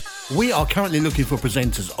 We are currently looking for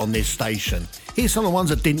presenters on this station. Here's some of the ones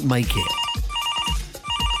that didn't make it.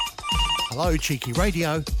 Hello, Cheeky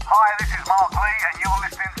Radio. Hi, this is Mark Lee, and you're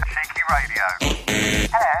listening to Cheeky Radio.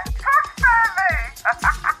 Hello? Trust me!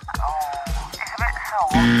 Oh, it's a bit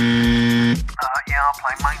sore. Yeah, I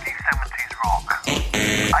play mainly 70s rock.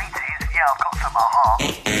 80s, yeah, I've got some heart.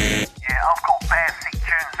 Yeah, I've got bare sick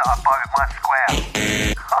tunes that I buy with my square.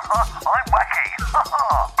 I'm wacky.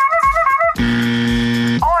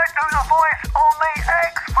 I do the voice on the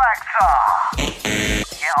X Factor.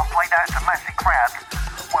 Yeah, I played out to massive crowds.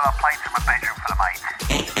 Well, I played to my bedroom for the mates.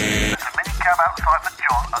 There's a minicab outside for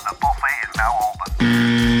John, and the buffet is now open.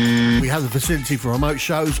 We have the facility for remote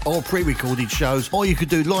shows or pre-recorded shows, or you could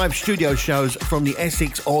do live studio shows from the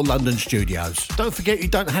Essex or London studios. Don't forget, you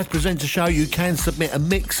don't have to present a show, you can submit a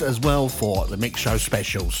mix as well for the mix show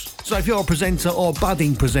specials. So if you're a presenter or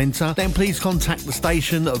budding presenter, then please contact the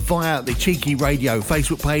station via the Cheeky Radio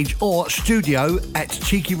Facebook page or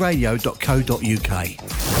studio@cheekyradio.co.uk.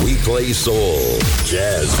 We play soul,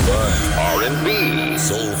 jazz, funk, R&B,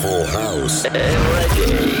 soulful house, and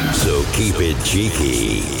reggae. So keep it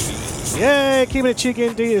cheeky. Yeah, keeping it cheeky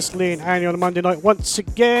indeed. It's Lee and Annie on a Monday night. Once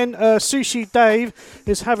again, Sushi Dave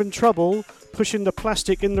is having trouble pushing the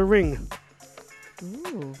plastic in the ring.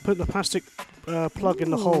 Ooh. Putting the plastic plug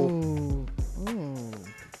in the hole.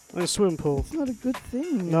 In a swimming pool. It's not a good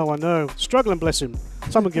thing. No, I know. Struggling, bless him.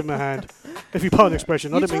 Someone give him a hand. If you pardon the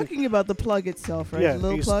expression. You're talking about the plug itself, right? Yeah, the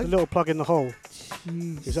little he's plug? the little plug in the hole.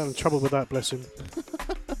 Jeez. He's having trouble with that, bless him.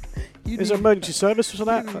 Is there emergency service for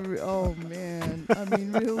that? Oh man! I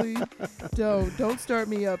mean, really? Don't start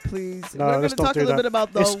me up, please. No, We're going let's to not talk do a little that. bit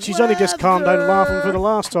about the She's only just calmed down laughing for the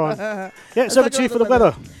last time. Yeah, it's over to you for the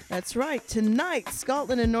weather. That's right. Tonight,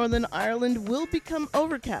 Scotland and Northern Ireland will become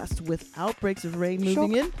overcast with outbreaks of rain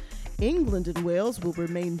moving in. England and Wales will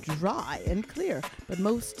remain dry and clear, but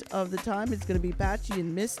most of the time it's going to be patchy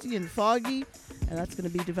and misty and foggy, and that's going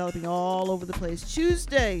to be developing all over the place.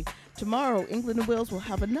 Tuesday, tomorrow, England and Wales will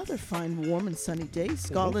have another fine, warm and sunny day.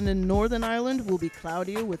 Scotland and Northern Ireland will be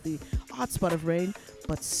cloudier with the odd spot of rain,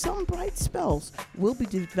 but some bright spells will be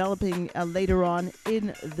developing later on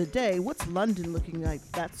in the day. What's London looking like?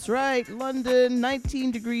 That's right, London, 19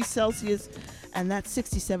 degrees Celsius, and that's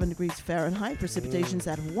 67 degrees Fahrenheit. Precipitation's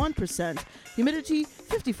at 1%. Humidity,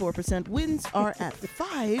 54%. Winds are at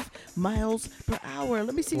 5 miles per hour.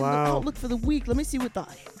 Let me see the outlook for the week. Let me see what the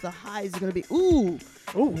highs are going to be. Ooh,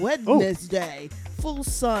 Wednesday. Full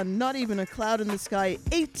sun, not even a cloud in the sky.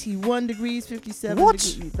 81 degrees, 57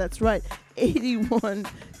 degrees. That's right, 81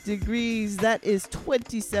 degrees. That is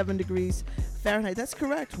 27 degrees Fahrenheit. That's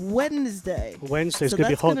correct. Wednesday's going to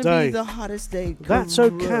be a hot day. That's going to be the hottest day. That's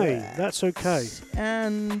okay. That's okay.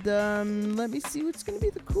 And let me see what's going to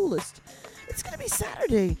be the coolest. It's going to be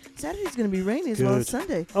Saturday. Saturday's going to be rainy as well as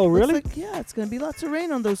Sunday. Oh, really? Looks like, yeah, it's going to be lots of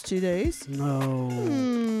rain on those 2 days. No.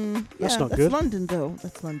 That's not that's good. London, though.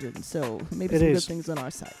 That's London. So maybe It some is. good things on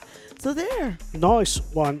our side. So there. Nice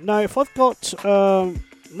one. Now, if I've got...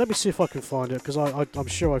 let me see if I can find it, because I'm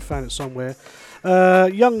sure I found it somewhere.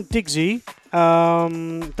 Young Diggsy,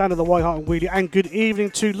 down at the White Hart and Wheelie, and good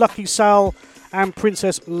evening to Lucky Sal and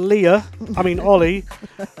Princess Ollie, down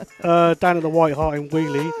at the White Hart and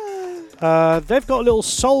Wheelie. They've got a little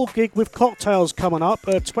soul gig with cocktails coming up,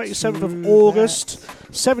 27th of August,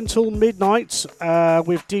 7 till midnight,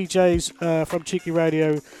 with DJs from Cheeky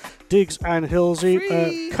Radio, Diggs and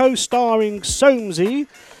Hillsy, co-starring Somesy.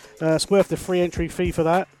 It's worth the free entry fee for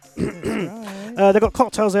that. They've got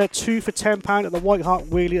cocktails there, 2 for £10 at the White Hart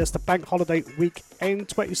Wheelie. That's the bank holiday weekend,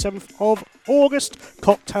 27th of August.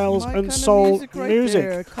 Cocktails My and kind soul of music. Right music.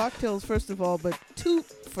 there. Cocktails, first of all, but 2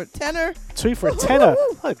 for tenner. 2 for a tenner.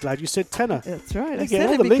 I'm glad you said tenner. That's right. You're I getting said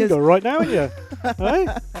all it the because lingo right now, aren't you? Hey?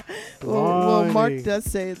 well, Mark Blimey. does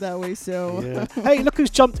say it that way, so. Yeah. Hey, look who's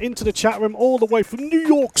jumped into the chat room all the way from New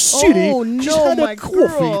York City. Oh, She's no, had my a coffee.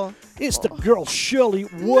 girl. It's the girl Shirley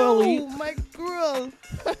Worley. No, my girl.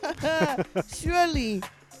 Shirley,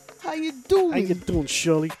 how you doing? How you doing,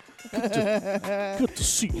 Shirley? Good to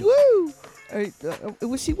see you. Woo! All right,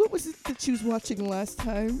 what was it that she was watching last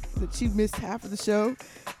time that she missed half of the show?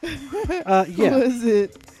 Yeah.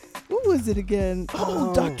 What was it again?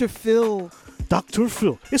 Oh, Dr. Phil. Dr.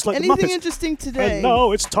 Phil. It's like Anything the Muppets. interesting today? And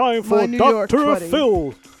now it's time for My New York Dr. buddy.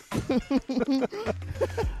 Phil.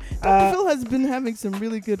 Dr. Phil has been having some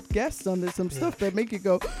really good guests on this, some stuff that make you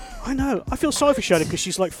go. I know. I feel sorry for Shirley because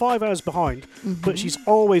she's like 5 hours behind, but she's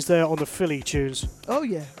always there on the Philly tunes. Oh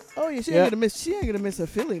yeah. She Yeah. ain't gonna miss a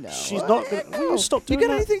Philly now. She's not gonna. Will you stop You doing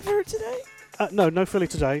got that? anything for her today? No Philly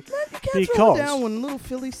today. Can't throw her down one little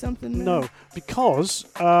Philly something. Man. No, because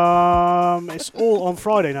it's all on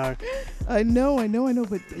Friday now. I know,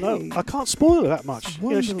 but No, hey, I can't spoil her that much.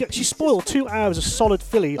 one little She spoiled 2 hours of solid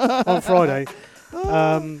Philly on Friday.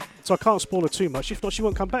 So I can't spoil her too much. If not, she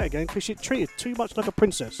won't come back again because she's treated too much like a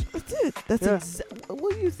princess. That's it. That's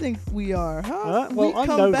what do you think we are, huh? Well, we I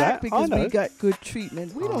come know back that. I because we know. got good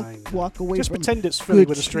treatment. We don't walk away Just from pretend it's Philly good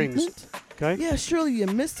with the strings. treatment. Okay. Yeah, surely you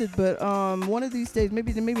missed it, but one of these days,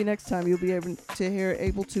 maybe next time, you'll be able to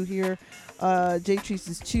hear Jay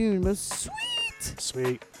Treese's tune. But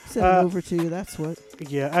Sweet. Send it over to you. That's what.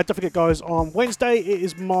 Yeah, don't forget, guys, on Wednesday it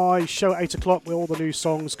is my show at 8 o'clock where all the new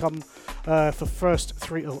songs come for first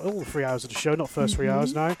all 3 hours of the show, not first 3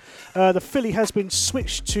 hours now. The Philly has been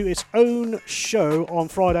switched to its own show on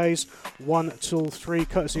Fridays, 1 till 3,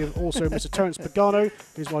 courtesy of also Mr. Terence Pagano,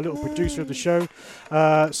 who's my little producer of the show.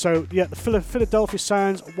 So, yeah, the Philadelphia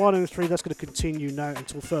Sounds 1 and 3, that's going to continue now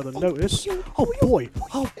until further notice. Oh, boy.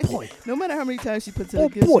 No matter how many times she puts it, Oh,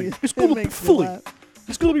 it gives boy. you- It's it going to be makes me Philly. laugh.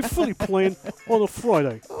 It's going to be Philly playing on a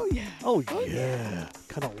Friday. Oh, yeah. Oh, yeah.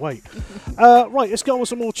 Cannot wait. Right, let's go on with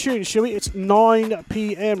some more tunes, shall we? It's 9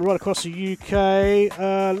 p.m. right across the UK.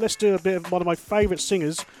 Let's do a bit of one of my favourite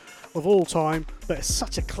singers of all time, but it's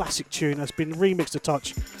such a classic tune that's been remixed a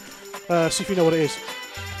touch. See if you know what it is.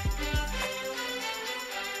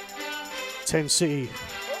 10 City.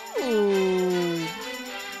 Ooh.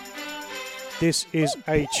 This is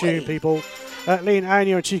a tune, people. Lee and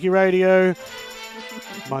Anya on Cheeky Radio.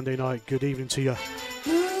 Monday night, good evening to you.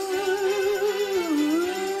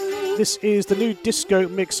 This is the new Disco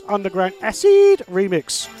Mix Underground Acid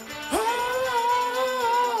remix.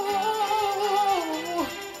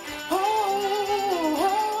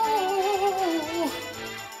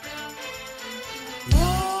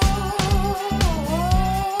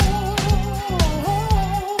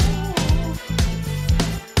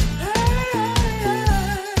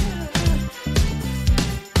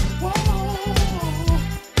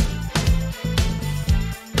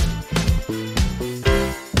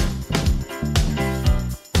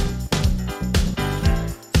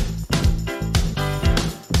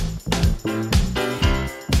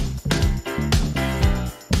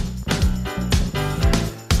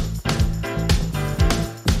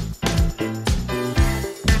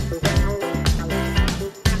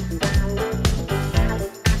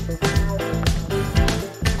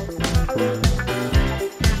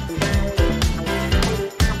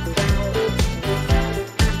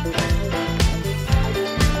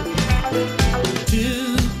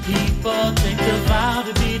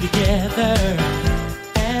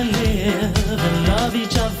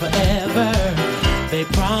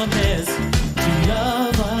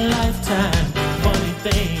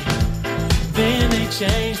 thing. Then they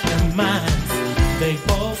change their minds. They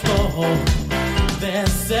both go home their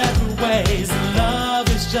separate ways. Love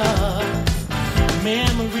is just a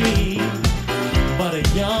memory, but a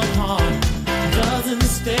young heart doesn't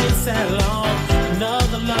stay sad long.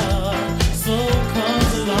 Another love soon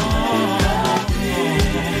comes along.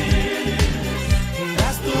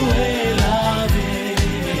 That's the way love is.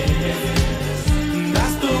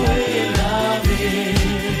 That's the way love is.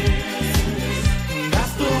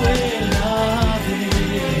 That's the way love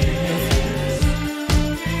is.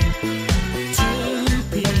 Two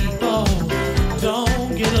people don't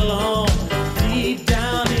get along. Deep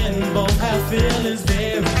down in both have feelings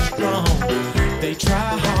very strong. They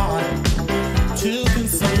try hard to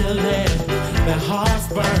conceal it. Their hearts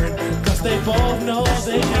burn, cause they both know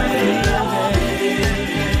they can't heal it.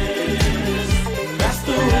 That's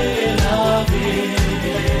the way love is.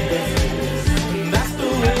 That's the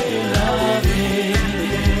way love is.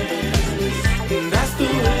 That's the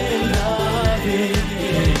way love is.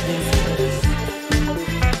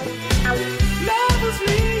 Lovers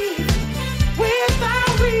leave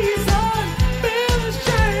without reason. Feelings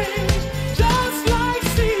change just like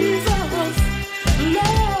seasons.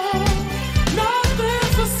 Love,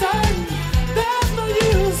 nothing's the same. There's no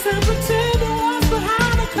use in pretending what's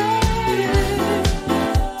behind the curtain.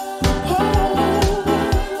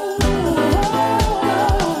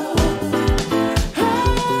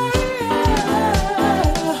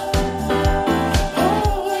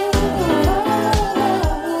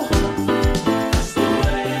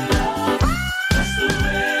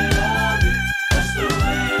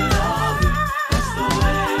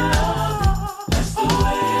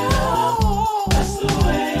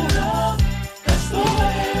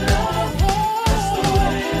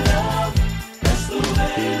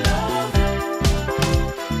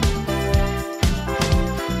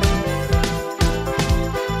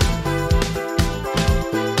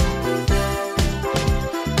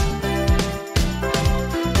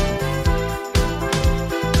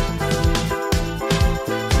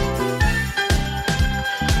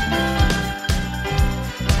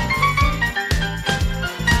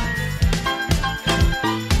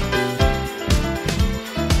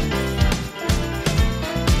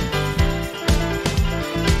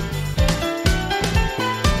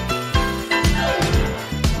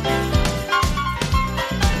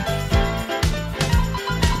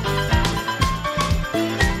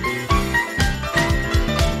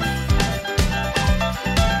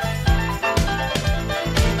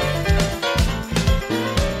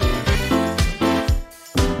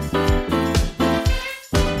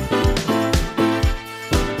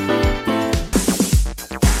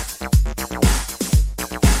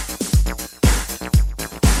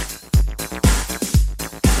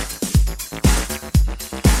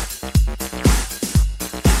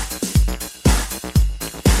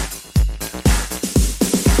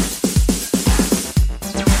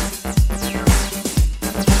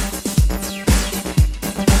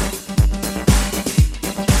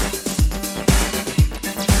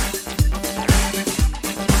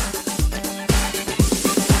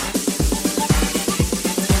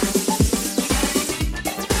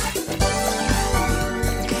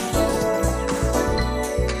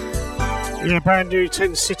 Yeah, brand new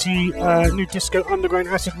 10 City, new disco underground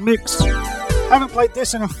acid mix. Haven't played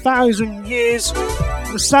this in 1,000 years.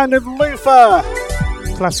 The sound of Luther.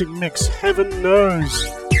 Classic mix, Heaven Knows.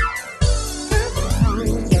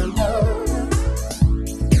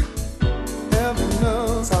 Heaven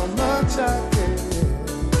knows how much I care.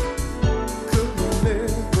 Couldn't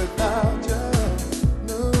live without you.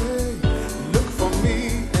 No way. Look for me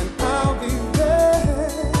and I'll be there.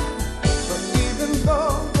 But even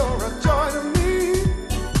though you're a joy to me,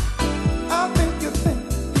 I think you think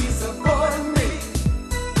he's avoiding me.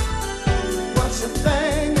 What's your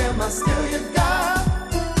thing? Am I still your guy?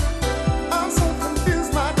 I'm so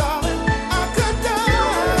confused.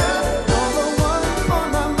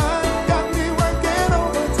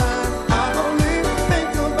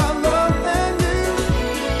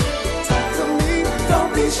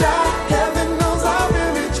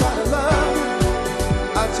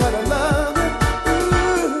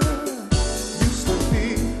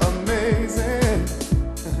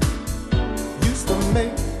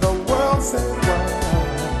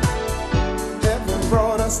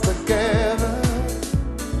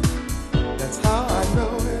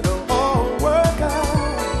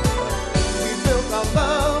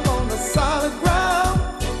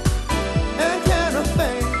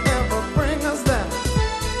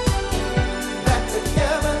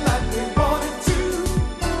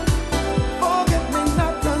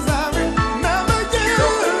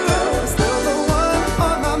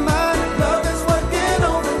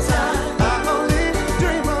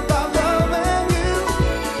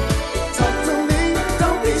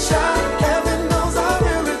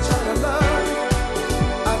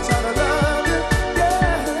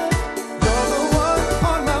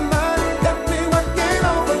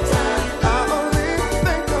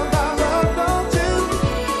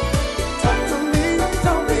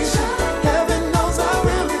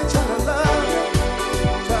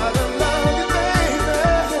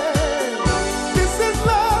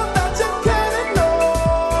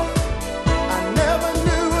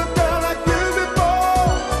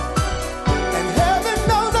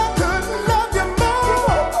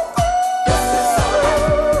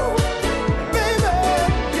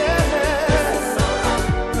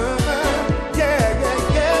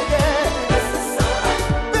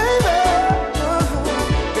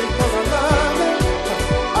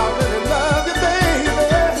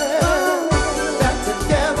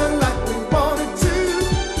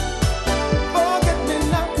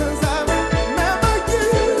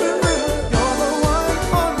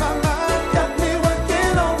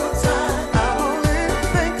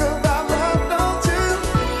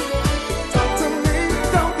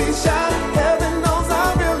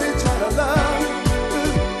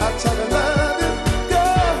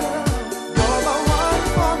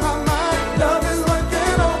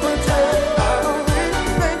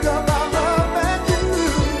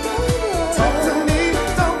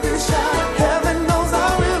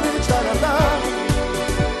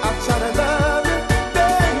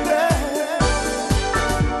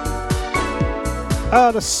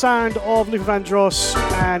 The sound of Luther Vandross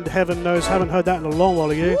and Heaven Knows. Haven't heard that in a long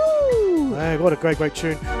while, you. What a great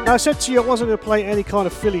tune. Now, I said to you I wasn't going to play any kind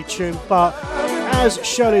of Philly tune, but as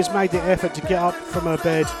Shirley's made the effort to get up from her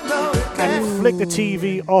bed and flick the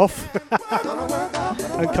TV off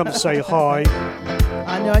and come say hi.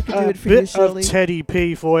 I know I can do it for you, bit Shirley. of Teddy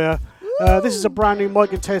P for you. This is a brand new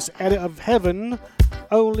Mike and Test edit of Heaven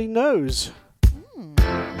Only Knows.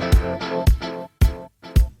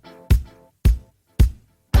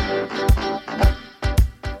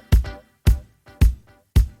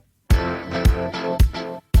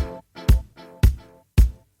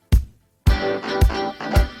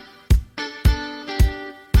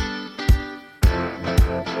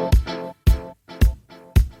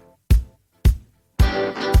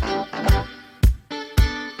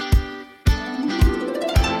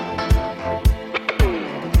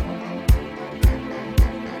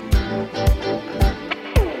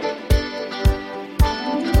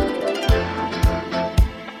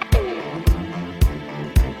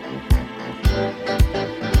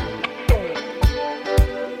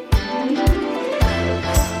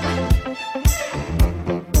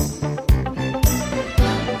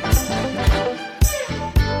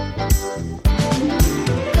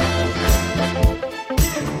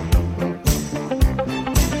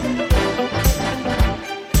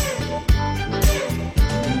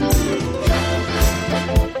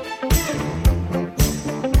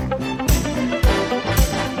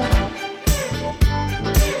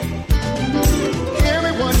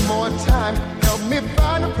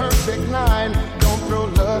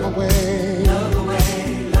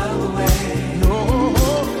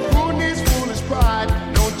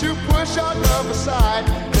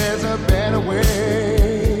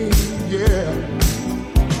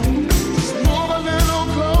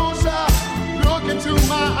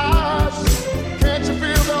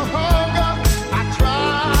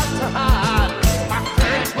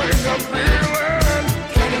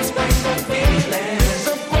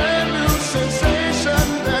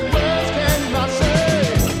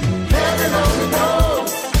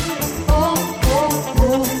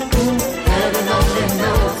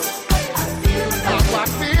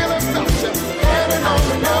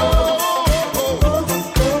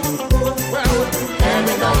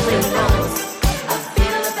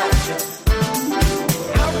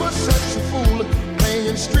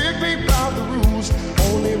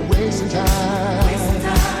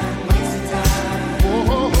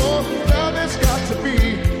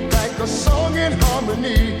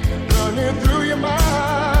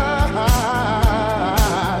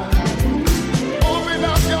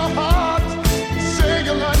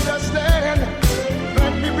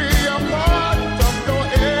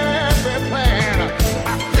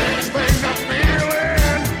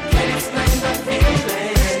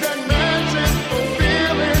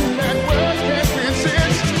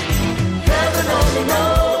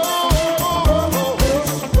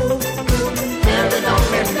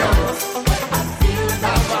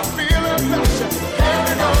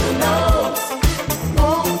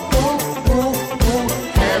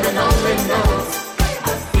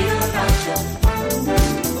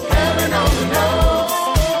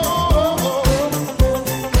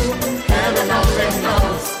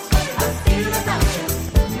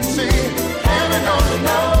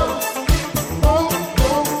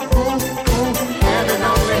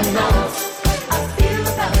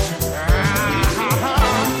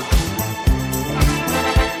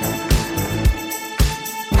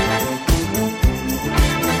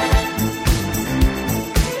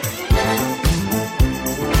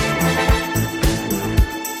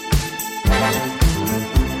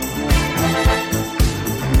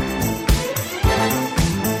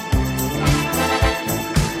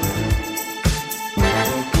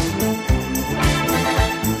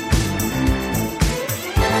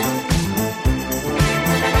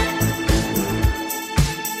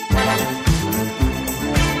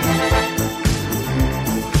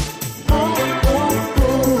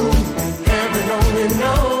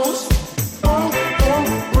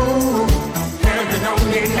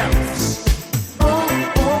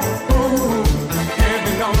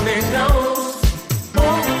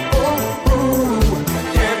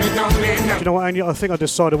 You know what, Anya? I think I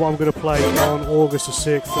decided what I'm going to play on August the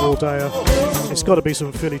 6th all day. It's got to be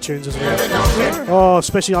some Philly tunes, isn't it? Oh,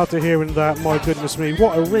 especially after hearing that. My goodness me,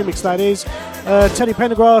 what a remix that is. Teddy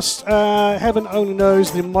Pendergrass, Heaven Only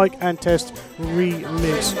Knows, the Mike and Test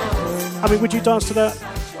remix. I mean, would you dance to that?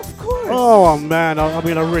 Of course. Oh, man. I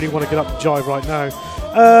mean, I really want to get up and jive right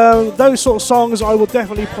now. Those sort of songs I will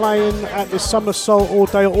definitely play in at the Summer Soul all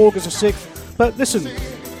day on August the 6th. But listen,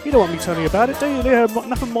 You don't want me telling you about it, do you? You hear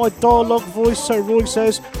enough of my dialogue voice, so Roy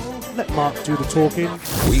says, let Mark do the talking.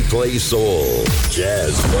 We play soul,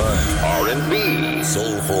 jazz, funk, R&B,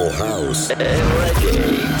 soulful house, and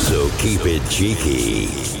reggae. So keep it cheeky.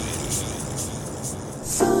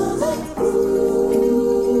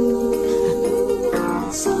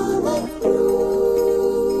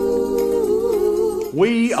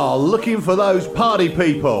 We are looking for those party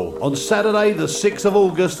people. On Saturday, the 6th of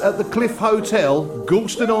August at the Cliff Hotel,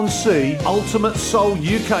 Galston-on-Sea, Ultimate Soul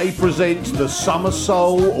UK presents the Summer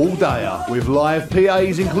Soul All-Dayer with live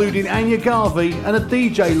PAs including Anya Garvey and a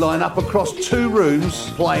DJ lineup across 2 rooms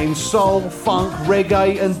playing soul, funk,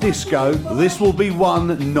 reggae and disco. This will be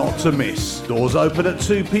one not to miss. Doors open at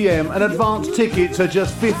 2 p.m. and advance tickets are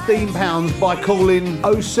just £15 by calling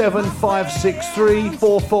 07563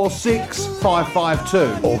 446 552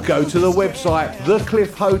 or go to the website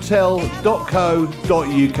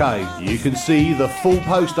thecliffhotel.co.uk. You can see the full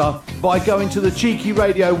poster by going to the Cheeky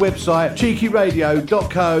Radio website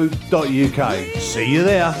cheekyradio.co.uk. See you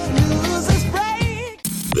there.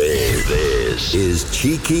 This is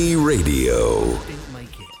Cheeky Radio.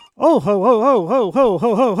 Oh, ho, ho, ho, ho, ho,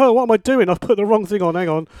 ho, ho, ho. What am I doing? I've put the wrong thing on. Hang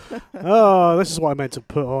on. Oh, this is what I meant to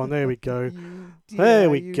put on. There we go. There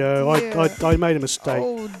we go. I made a mistake.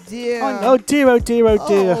 Oh, dear. Oh, dear, oh, dear, oh,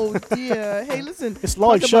 dear. Oh, dear. Hey, listen. It's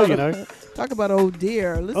live show, you know. Talk about oh,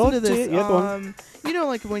 dear. Listen to this. Dear. Yeah, go on. You know,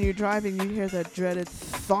 like when you're driving, you hear that dreaded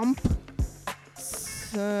thump.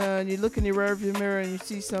 And you look in your rearview mirror and you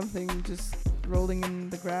see something just rolling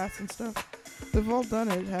in the grass and stuff. We've all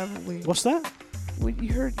done it, haven't we? What's that? When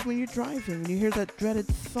you're driving, you hear that dreaded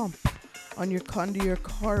thump on your under your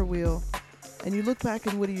car wheel, and you look back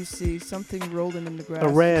and what do you see? Something rolling in the grass. A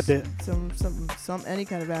rabbit. Some any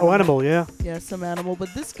kind of animal. Oh, animal, yeah. Yeah, some animal.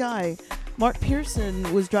 But this guy, Mark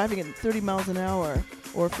Pearson, was driving at 30 miles an hour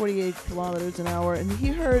or 48 kilometers an hour, and he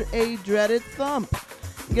heard a dreaded thump.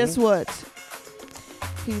 Mm-hmm. Guess what?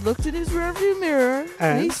 He looked in his rearview mirror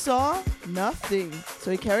and he saw nothing.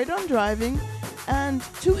 So he carried on driving, and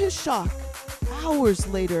to his shock, hours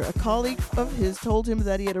later, a colleague of his told him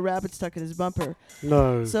that he had a rabbit stuck in his bumper.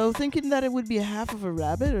 No. So thinking that it would be a half of a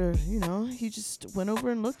rabbit, or, he just went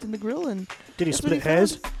over and looked in the grill and... Did he split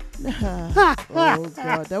hairs? Oh,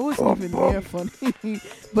 God, that wasn't even near funny.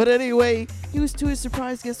 But anyway, he was to his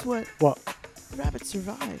surprise, guess what? What? The rabbit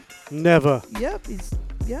survived. Never. Yep, rabbit's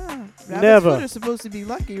Never. foot are supposed to be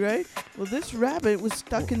lucky, right? Well, this rabbit was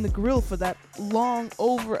stuck in the grill for that long,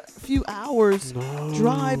 over a few hours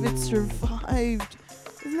drive. It survived.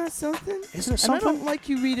 Isn't that something? Isn't it something? And I don't like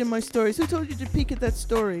you reading my stories. Who told you to peek at that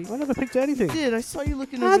story? I never picked anything. You did. I saw you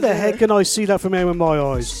looking How over there. the heck can I see that from here with my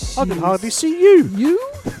eyes? I can hardly see you. You?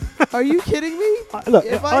 Are you kidding me? Look,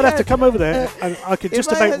 I'd have to come over there and I could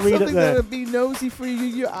just about read it If I had something there. that would be nosy for you,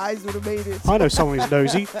 your eyes would have made it. I know someone who's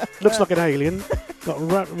nosy. Looks like an alien. Got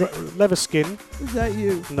leather skin. Is that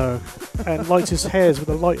you? No. And lights his hairs with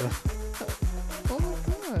a lighter. Oh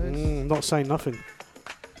my gosh. Not saying nothing.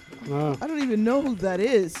 No. I don't even know who that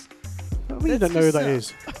is. You don't know who that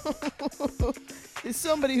is. It's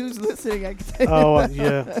somebody who's listening, I can tell you. Oh,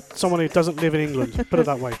 yeah. Someone who doesn't live in England. Put it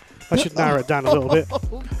that way. I should narrow it down a little bit.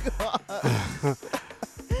 Oh, God.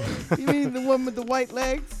 You mean the one with the white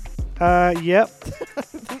legs? Yep.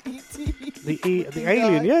 The E.T.? The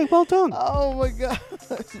alien. Yeah, well done. Oh, my God.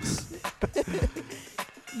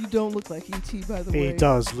 You don't look like E.T., by the way. He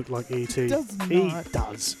does look like E.T. Does not. He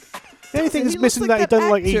does. The only thing He that's looks missing like that he doesn't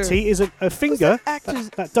like actor. E.T. is a finger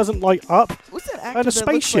that doesn't light up What's that actor and a that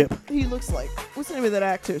looks spaceship. like he looks like? What's the name of that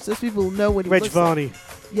actor? So people know what he Reg looks Varney. like.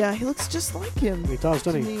 Yeah, he looks just like him. He does,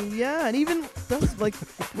 doesn't to he? me. Yeah, and even does like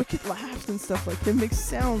wicked laughs and stuff like him. Makes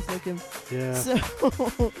sounds like him. Yeah. So,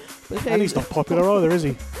 but hey, And he's not popular either, is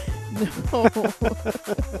he? No.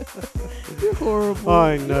 You're horrible.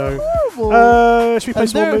 I know. You're horrible. Should we play And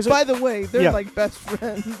some more they're- music? By the way, they're Yeah. like best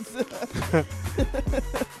friends.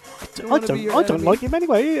 I don't like him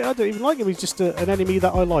anyway. I don't even like him. He's just an enemy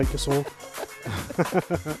that I like, that's all.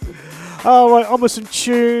 Alright, on with some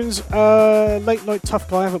tunes. Late Night Tough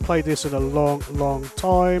Guy. I haven't played this in a long, long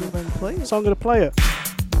time. So I'm going to play it.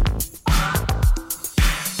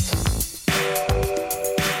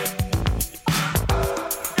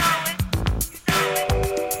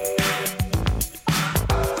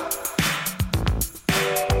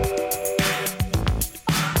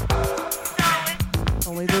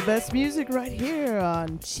 Only the best music right here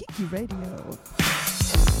on Cheeky Radio.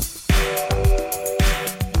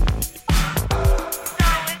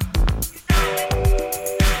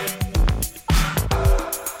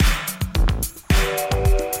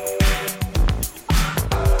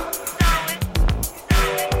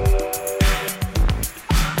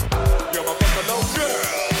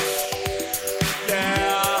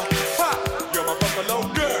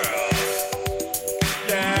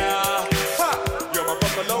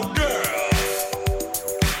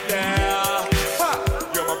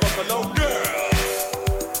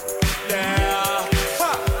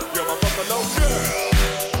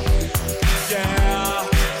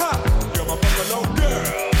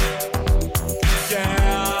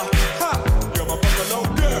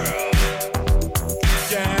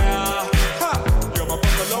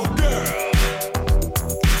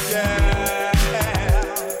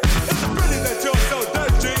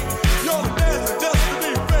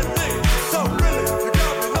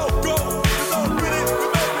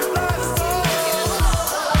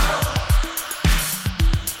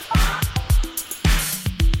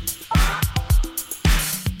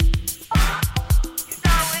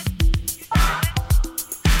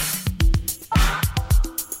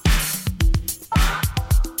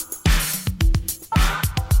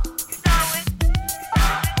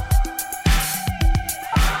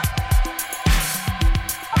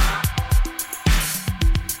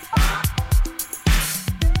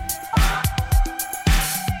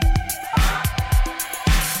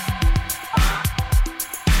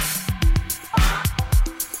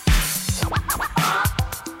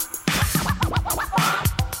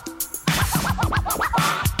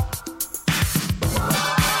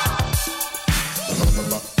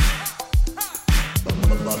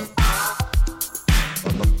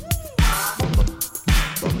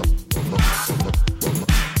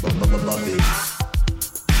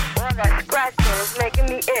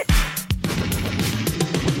 it.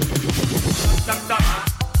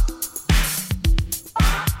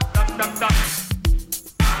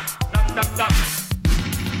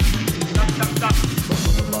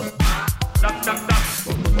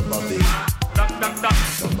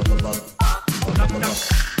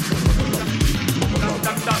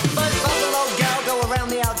 Buffalo gal go around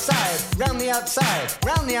the outside, round the outside,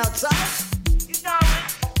 round the outside. You know it.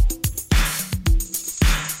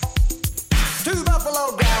 Two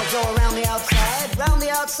buffalo gals go around the outside, round the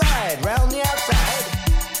outside, round the outside.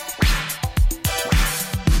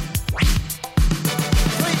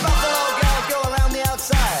 Three buffalo gals go around the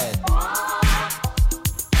outside.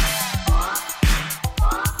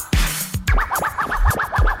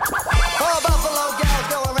 Four buffalo gals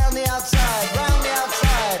go around the outside, round the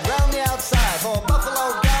outside, round the outside. Four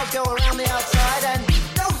buffalo gals go around the outside and do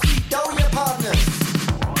your partners.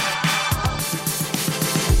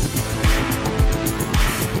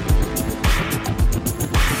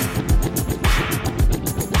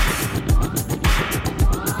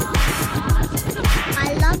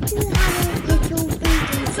 I love to have a little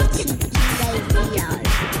booty for cheeky radio.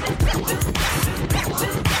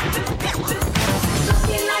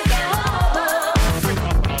 Looking like a hobo.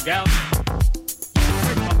 Gal.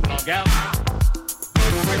 Gal.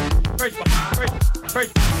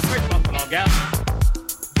 First buffalo gal.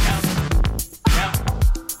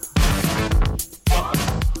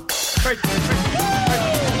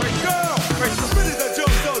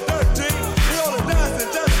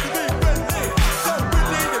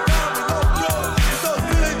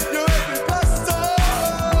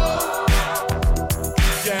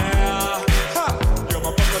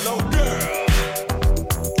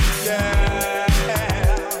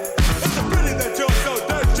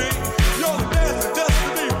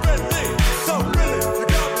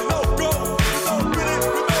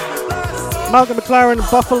 Malcolm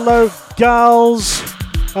McLaren, Buffalo Gals.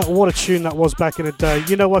 What a tune that was back in the day.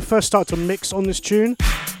 You know, I first started to mix on this tune.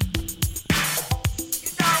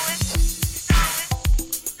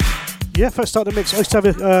 Yeah, first started to mix. I used to have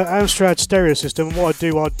an Amstrad stereo system, and what I'd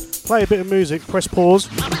do, I'd play a bit of music, press pause,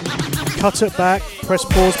 cut it back, press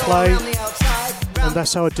pause, play, and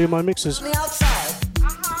that's how I do my mixes. That's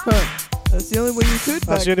the only way you could.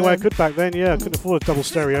 That's the only way I could back then, yeah. I couldn't afford a double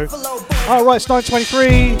stereo. Alright, it's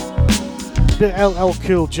 9:23. Bit LL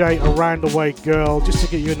Cool J, Around the Way Girl, just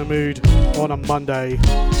to get you in the mood on a Monday.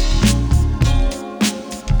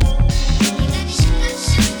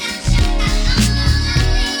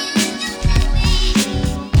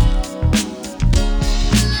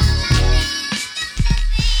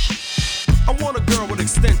 I want a girl with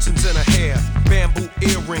extensions in her hair, bamboo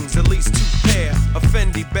earrings, at least 2 pair, a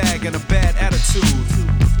Fendi bag and a bad attitude.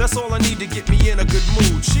 That's all I need to get me in a good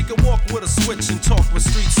mood. She can walk with a switch and talk with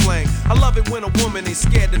street slang. I love it when a woman ain't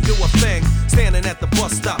scared to do a thing. Standing at the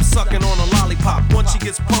bus stop, sucking on a lollipop. Once she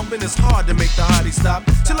gets pumping, it's hard to make the hottie stop.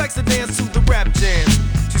 She likes to dance to the rap jam.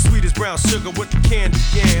 She's sweet as brown sugar with the candy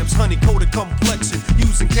yams. Honey coated complexion,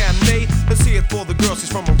 using Cabernet. Let's hear it for the girl, she's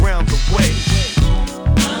from around the way.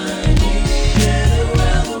 I need it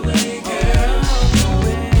around the way, girl.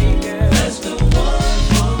 That's the one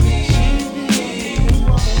for me.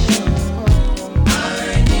 I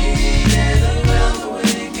need it around the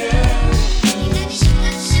way, girl.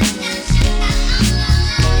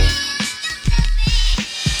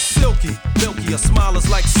 Silky, milky, her smile is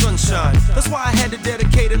like sunshine. That's why I had to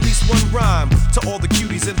dedicate at least one rhyme to all the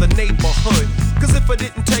cuties in the neighborhood. Cause if I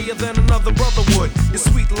didn't tell you, then another brother would. You're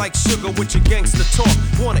sweet like sugar with your gangster talk.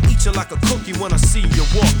 Wanna eat you like a cookie when I see you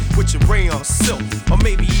walk. With your rayon silk, or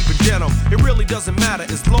maybe even denim. It really doesn't matter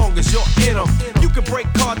as long as you're in them. You can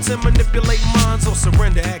break cards and manipulate minds, or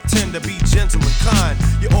surrender, act tender, be gentle and kind.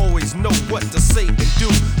 You always know what to say and do.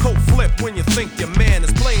 Cold flip when you think your man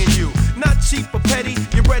is playing you. Not cheap or petty,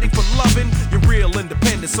 you're ready for loving. You're real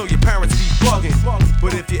independent, so your parents be bugging.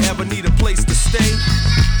 But if you ever need a place to stay,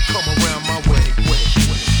 come around my way.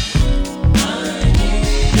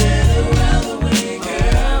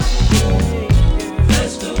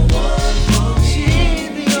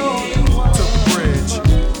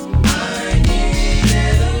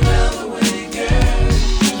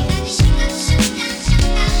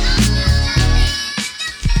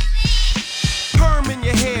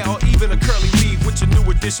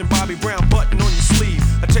 Bobby Brown button on your sleeve.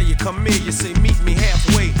 I tell you, come here, you say, meet me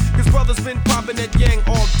halfway. Cause brothers been popping that yang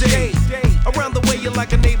all day. Around the way, you're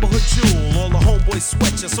like a neighborhood jewel. All the homeboys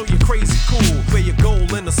sweat you, so you're crazy cool. Wear your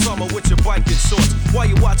gold in the summer with your biking shorts. While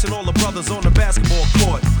you're watching all the brothers on the basketball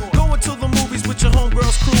court. Going to the movies with your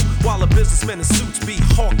homegirls crew. While the businessmen in suits be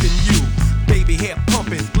hawking you. Baby hair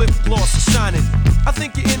pumping, lip gloss is shining. I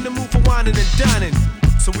think you're in the mood for whining and dining.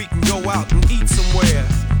 so we can go out and eat somewhere.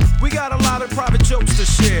 We got a lot of private jokes to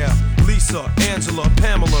share. Lisa, Angela,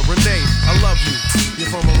 Pamela, Renee, I love you. You're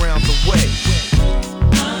from around the way.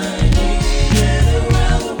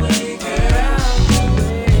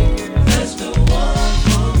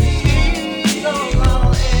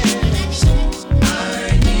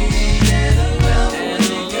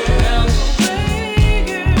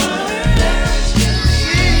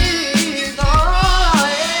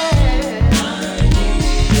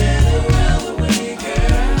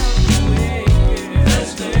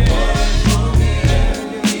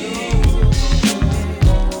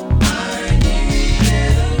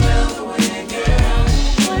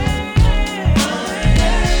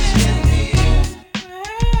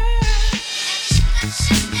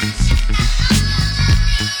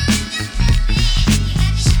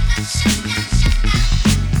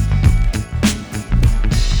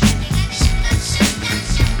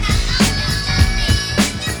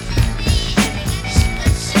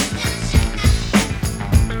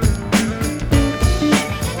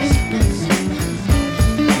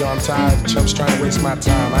 Chumps trying to waste my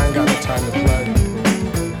time. I ain't got no time to play.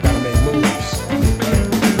 Gotta make moves.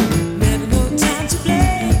 Never no time to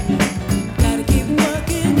play. Gotta keep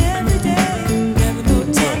working every day. Never no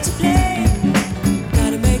time to play.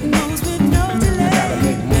 Gotta make moves with no delay. Gotta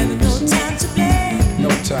make moves. Never no time to play. No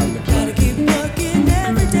time to play. Gotta keep working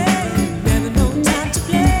every day. Never no time to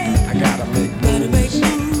play. I gotta make moves. Gotta make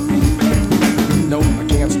moves. Nope, I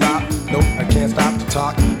can't stop. Nope, I can't stop to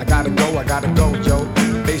talk. I gotta go, yo.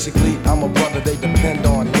 Basically, I'm a brother they depend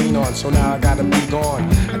on, lean on, so now I gotta be gone.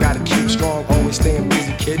 I gotta keep strong, always staying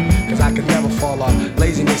busy, kid, cause I could never fall off.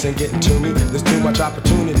 Laziness ain't getting to me, there's too much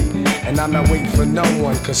opportunity. And I'm not waiting for no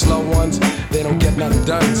one, cause slow ones, they don't get nothing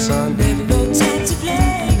done, son. Never no time to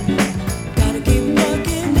play. Gotta keep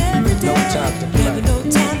working every day. No time to play. Never no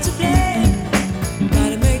time to play.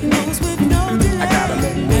 Gotta make moves with no delay. I gotta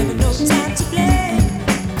make moves. Never no time to play.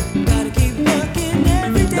 Gotta keep working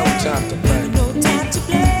every day. No time to play. Never no time to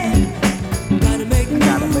play. Gotta make moves. I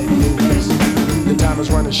gotta make moves. The time is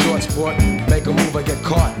running short, sport. Make a move or get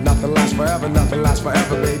caught. Nothing lasts forever,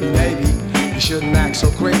 baby, maybe. You shouldn't act so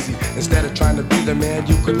crazy. Instead of trying to be the man,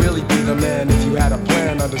 you could really be the man if you had a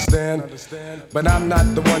plan, understand? But I'm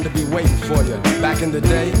not the one to be waiting for you. Back in the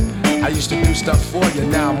day, I used to do stuff for you.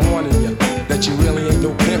 Now I'm warning you that you really ain't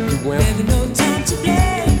no pimp, you wimp. Never no time to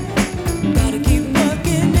play. Gotta keep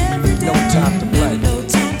working every day. No time to play. Never no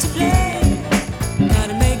time to play.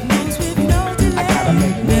 Gotta make moves with no delay. I gotta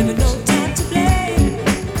make moves. Never no time to play.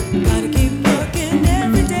 Gotta keep working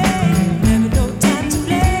every day. Never no time to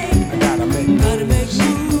play. I gotta make moves. Gotta make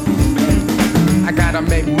moves. I gotta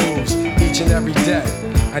make moves each and every day.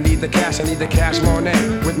 I need the cash money.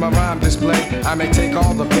 With my rhyme display, I may take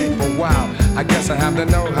all the paper. Wow, I guess I have the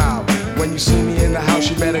know-how. When you see me in the house,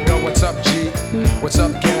 you better go, what's up, G? What's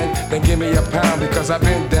up, gang? Then give me a pound because I've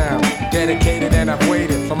been down, dedicated, and I've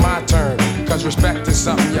waited for my turn. Cause respect is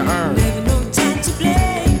something you earn. Never no time to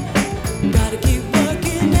play. Gotta keep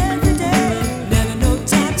working every day. Never no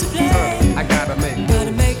time to play. I gotta make moves.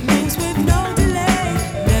 Gotta make moves with no delay.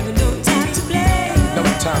 Never no time to play. No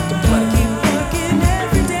time to play. Keep working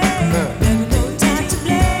every day. Never no time to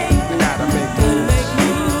play. I gotta make Gotta make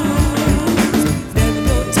moves. Never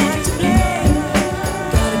no time to play.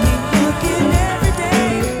 Gotta keep working every day.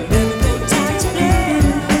 Never no time to play.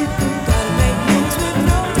 Gotta make moves with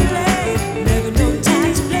no delay. Never no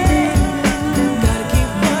time to play. Gotta keep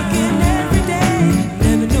working every day.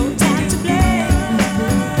 Never no time to play.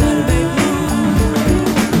 Gotta make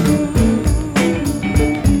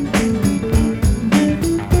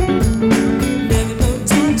Never no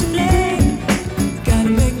time to play. Gotta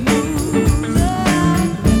make moves. Never no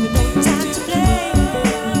time to play.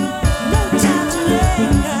 No time to play.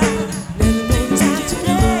 Never no time to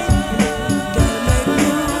play. Gotta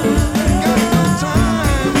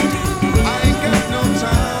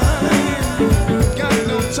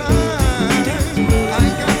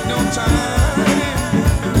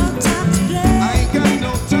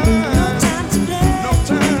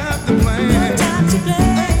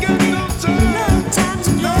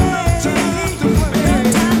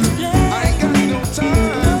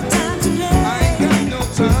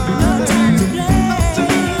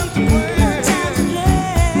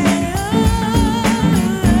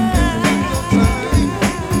make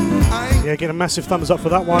Yeah, get a massive thumbs up for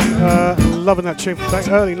that one. Loving that tune from back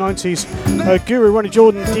early 90s. Guru, Ronnie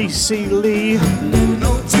Jordan, DC Lee.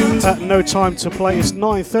 No time to play. It's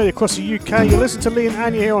 9:30 across the UK. You listen to Lee and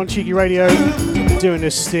Anya here on Cheeky Radio, doing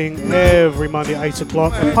this thing every Monday at 8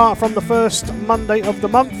 o'clock. Apart from the first Monday of the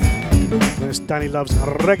month, when it's Danny Love's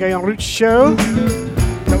Reggae and Roots show.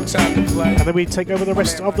 No no time to play. And then we take over the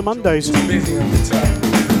rest of the Mondays. Busy on the top.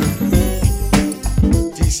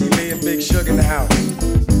 DC Lee and Big Sugar in the house.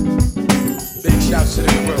 Big shouts to the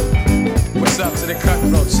crew. What's up to the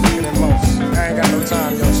cutthroats, sneaking in most? I ain't got no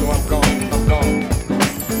time, yo, so I'm gone. I'm gone.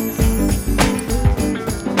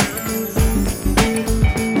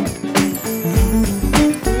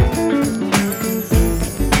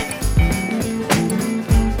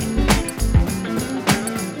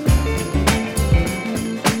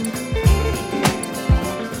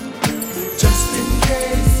 Just in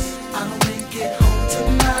case I don't make it home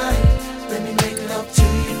tonight, let me make love to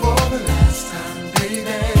you for the last time,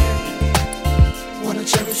 baby. Wanna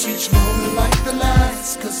cherish each moment like the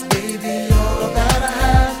last, 'cause baby you're all that I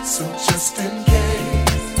have. So just in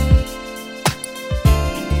case,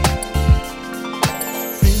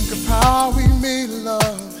 think of how we made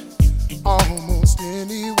love almost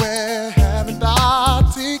anywhere. Haven't I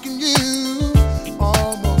taken you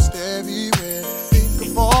almost everywhere? Think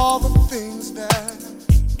of all the things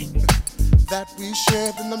that we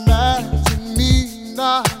shared and imagine me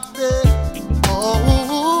not there.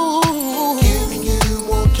 Oh, giving you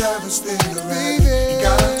more carrots than the baby.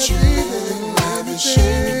 Got you living lavish,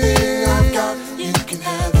 anything I've got, you can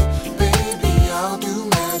have it, baby. I'll do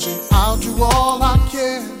magic, I'll do all I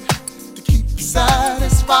can to keep you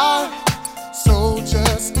satisfied. So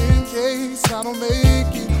just in case I don't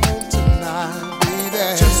make it home tonight,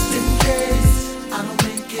 baby. Just in case I don't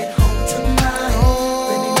make it home tonight,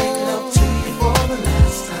 let me make love to you for the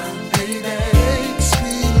last time, baby. Make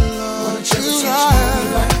sweet love. Wanna cherish each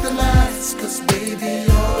moment like the last, 'cause baby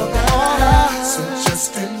you're all that I have. So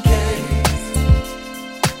just in case.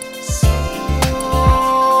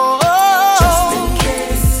 Just in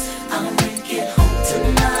case I don't make it home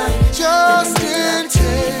tonight, just in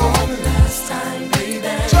case for the last time,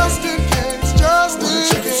 baby. Just in case, just in case.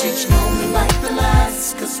 Wanna cherish each moment like the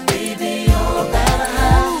last, 'cause baby you're all that I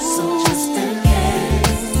have. So just in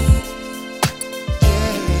case.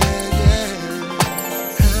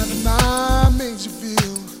 Haven't I made you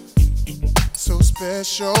feel so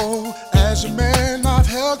special? As your man, I've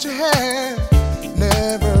held your hand,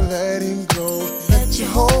 never letting go. Let you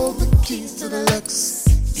hold the keys to the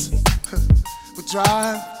Lexus. We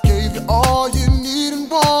drive, gave you all you need and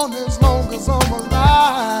want as long as I'm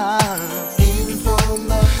alive. Even from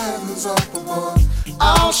the heavens up above,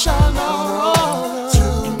 I'll shine out.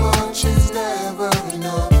 Too much is never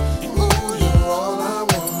enough. Ooh, you're all I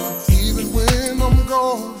want. Even when I'm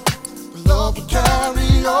gone, the love will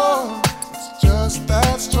carry on. It's just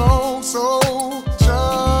that strong, so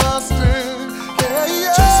just in, yeah.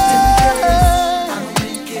 Just in case I don't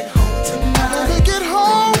make it home tonight, let me get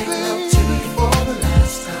home, let me make love to you for the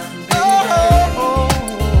last time, baby.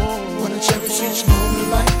 Wanna cherish each moment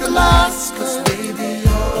like the last, 'cause baby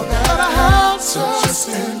you're all that I have. So just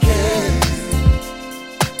in case.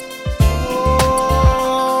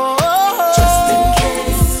 Just in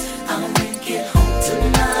case I don't make it home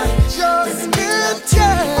tonight, let me make love to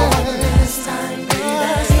you for the last time,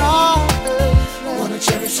 baby. Wanna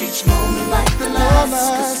cherish each moment like the last,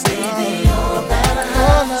 'cause baby you're all that I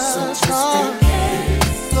have. So just in case.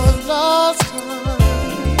 The last time,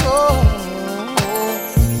 oh,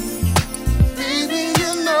 baby,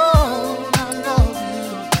 you know I love you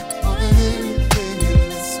more than anything in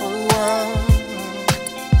this whole world.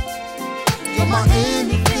 You're my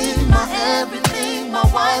anything, my everything, my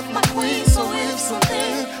wife, my queen. So if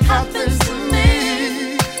something happens to me,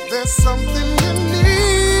 there's something you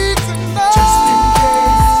need to know. Just in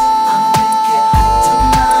case I don't make it home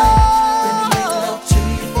tonight, let me make love to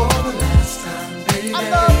you for the last time, baby. I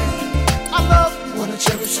love you. Wanna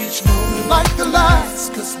cherish each moment like the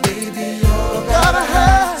last, 'cause baby you're all that I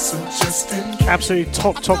have. So just in case. Absolutely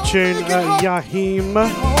top tune, Yaheem.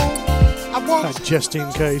 Just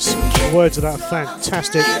in case. The words of that are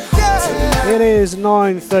fantastic. It is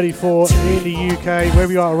 9:34 in the UK,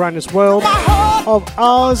 wherever you are around this world of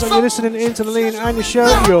ours, and you're listening into the Lean and the show.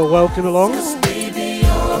 You're welcome along.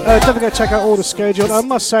 Don't forget to check out all the schedule. I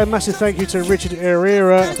must say a massive thank you to Richard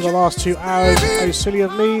Herrera for the last 2 hours. How silly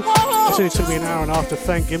of me. It only took me an hour and a half to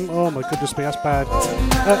thank him. Oh my goodness me, that's bad.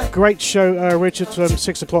 Great show, Richard, from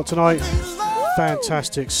 6 o'clock tonight.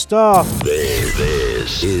 Fantastic stuff.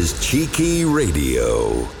 This is Cheeky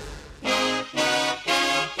Radio.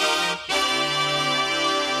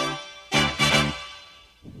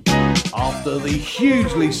 Off after the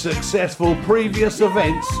hugely successful previous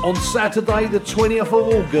events on Saturday the 20th of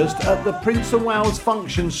August at the Prince of Wales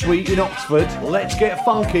Function Suite in Oxford, Let's Get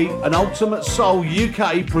Funky and Ultimate Soul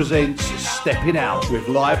UK presents Stepping Out with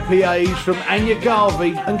live PAs from Anya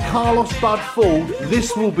Garvey and Carlos Bud Ford.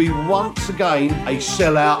 This will be once again a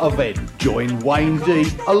sellout event. Join Wayne D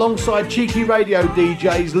alongside Cheeky Radio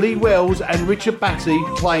DJs Lee Wells and Richard Batty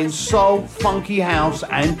playing soul, funky house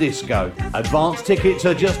and disco. Advance tickets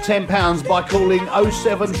are just £10 by calling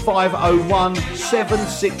 07501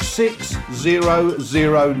 766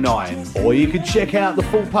 009. Or you can check out the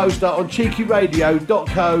full poster on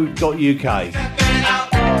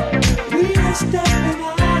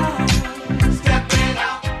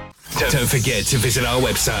cheekyradio.co.uk. Don't forget to visit our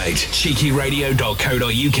website,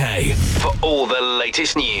 cheekyradio.co.uk, for all the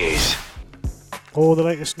latest news. All the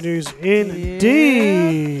latest news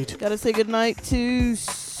indeed. Gotta say goodnight to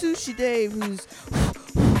Sushi Dave, who's...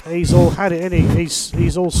 He's all had it, isn't he?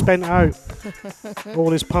 He's all spent out. All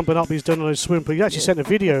his pumping up he's done on his swim pool. He actually sent a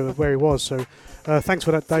video of where he was, so thanks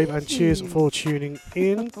for that, Dave, and cheers for tuning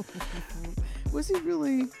in. Was he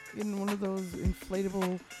really in one of those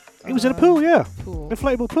inflatable... He was in a pool, yeah. Pool.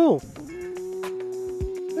 Inflatable pool.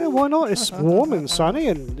 Yeah, why not? It's warm and sunny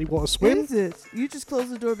and you want to swim. Is it? You just closed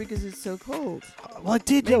the door because it's so cold. Well, I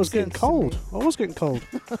did. Yeah, I was getting cold. I was getting cold.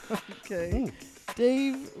 Okay.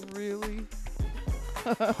 Dave, really?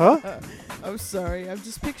 Huh? I'm sorry. I'm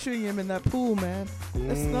just picturing him in that pool, man.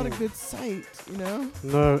 That's not a good sight, you know?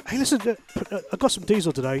 No. Hey, listen, I got some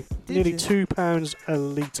diesel today. Did Nearly you? £2 a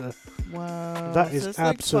litre. Wow. That is So it's like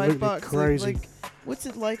absolutely $5. crazy. Like, what's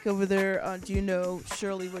it like over there? Do you know,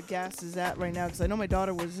 Shirley, what gas is at right now? Because I know my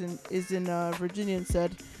daughter is in Virginia and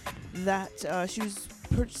said that she was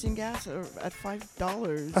purchasing gas at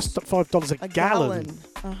 $5. That's $5 a gallon.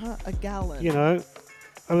 A gallon. You know,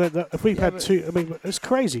 I mean, if we've Yeah, had but- two, I mean, it's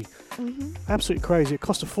crazy. Mhm. Absolutely crazy. It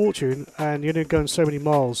costs a fortune, and you're only going so many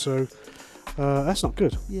miles, so that's not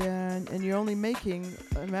good. Yeah, and you're only making,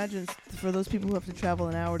 imagine for those people who have to travel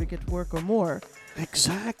an hour to get to work or more.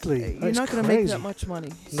 Exactly. You're It's not going to make crazy. that much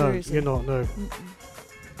money. No, Seriously. you're not, no.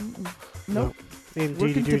 Nope. Indeed,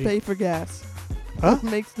 Working to indeed. pay for gas. Huh?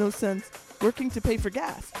 Makes no sense. Working to pay for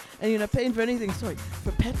gas. And you're not paying for anything, for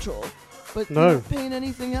petrol. But No. you're not paying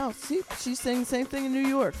anything else. See, she's saying the same thing in New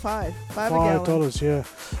York. Five a gallon. $5, yeah.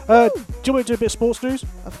 Do you want to do a bit of sports news?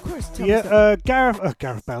 Of course. Tell me something. Yeah,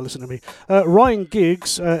 Gareth Bale, listen to me. Ryan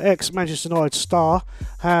Giggs, ex-Manchester United star,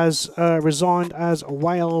 has resigned as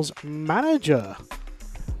Wales manager.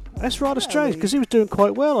 That's rather strange because he was doing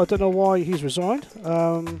quite well. I don't know why he's resigned.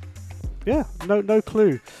 Yeah, no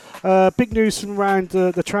clue. Big news from around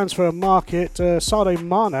the transfer market. Sadio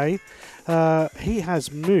Mane, he has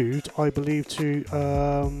moved, I believe, to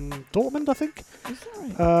Dortmund, I think. Is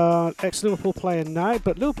that right? Ex-Liverpool player now,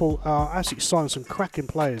 but Liverpool are actually signing some cracking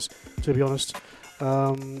players, to be honest.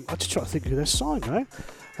 I just try to think who they're signed now.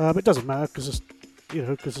 But it doesn't matter because it's,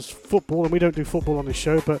 because it's football and we don't do football on this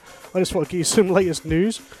show, but I just want to give you some latest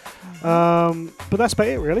news. But that's about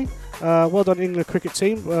it, really. Well done, England cricket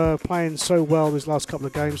team, playing so well these last couple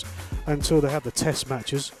of games until they have the test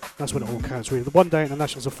matches. That's when it all counts, really. The one-day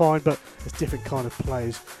internationals are fine, but it's different kind of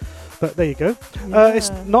players. But there you go. It's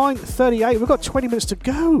 9:38. We've got 20 minutes to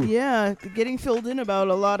go. Yeah, getting filled in about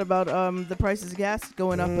a lot about the prices of gas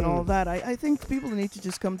going up and all that. I think people need to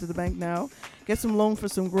just come to the bank now, get some loan for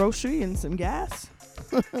some grocery and some gas.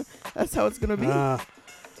 That's how it's gonna be. I'd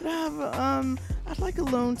like a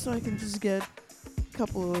loan so I can just get a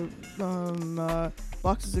couple of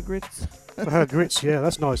boxes of grits. Grits, yeah,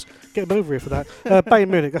 that's nice. Get them over here for that. Bayern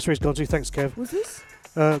Munich, that's where he's gone to. Thanks, Kev. What's this?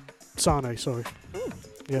 Sane, sorry.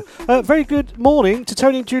 Yeah. Very good morning to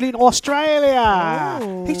Tony and Julie in Australia.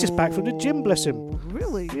 He's just back from the gym, bless him.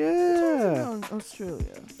 Really? Yeah. Australia.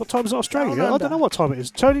 What time is it, Australia? Down I don't know what time it is.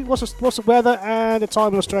 Tony, what's the weather and the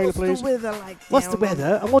time in Australia, please? What's the weather like? What's the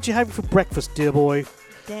weather? And what do you have for breakfast, dear boy?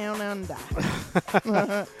 Down under.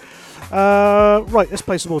 Right, let's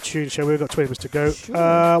play some more tunes, shall we? We've got 20 minutes to go.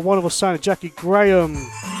 Sure. One of us sounded Jackie Graham.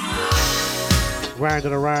 Round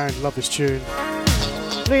and around. Love this tune.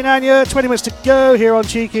 Lee and Anya, 20 minutes to go here on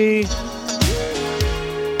Cheeky.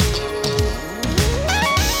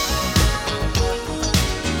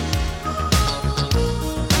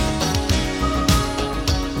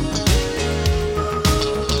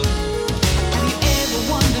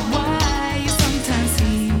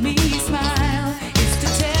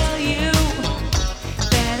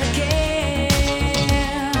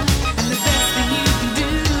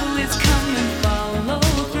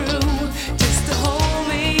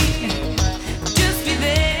 Just be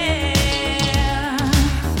there.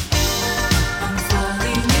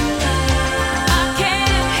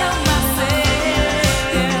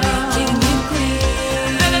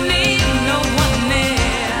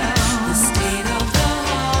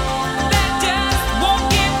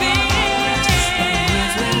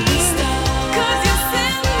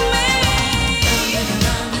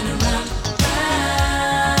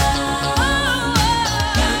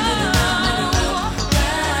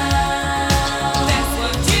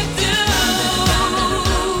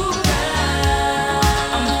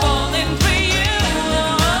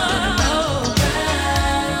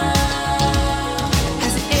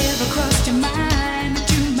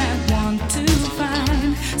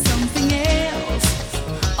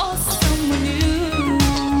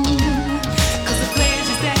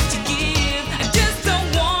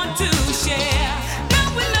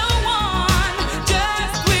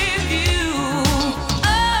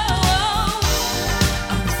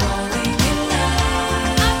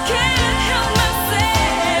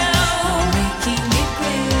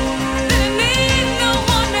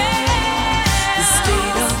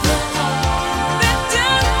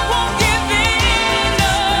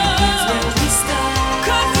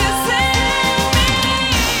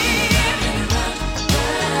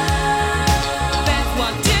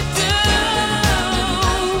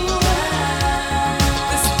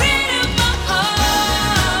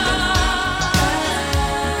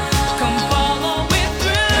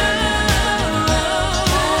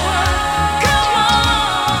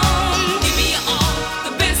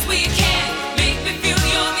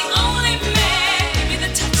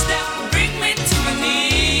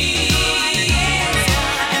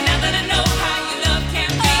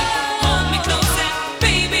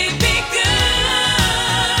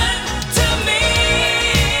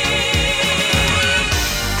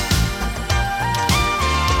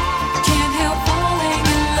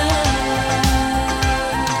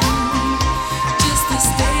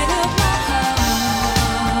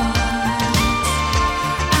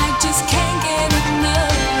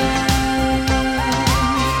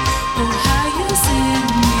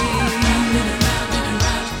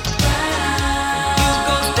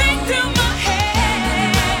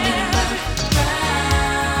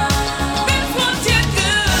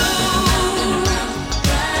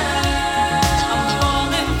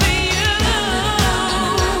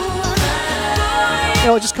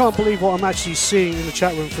 know, I just can't believe what I'm actually seeing in the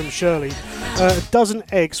chat room from Shirley. A dozen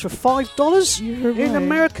eggs for $5 in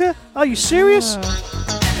America? Are you serious?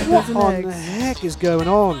 What on the heck is going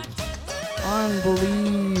on?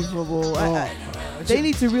 Unbelievable. They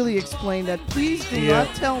need to really explain that. Please do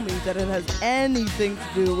not tell me that it has anything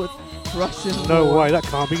to do with Russian No war. way, that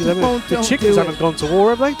can't be. The Don't chickens do haven't it. gone to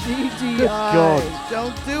war, have they? GDI. Good God.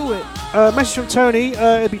 Don't do it. Message from Tony.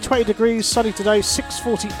 It'll be 20 degrees, sunny today,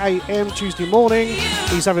 6:40 a.m. Tuesday morning.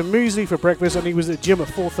 He's having muesli for breakfast and he was at the gym at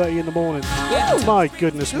 4:30 in the morning. My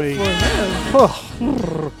goodness me. Oh.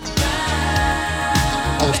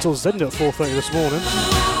 I was still zen at 4:30 this morning.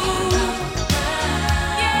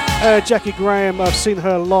 Jackie Graham, I've seen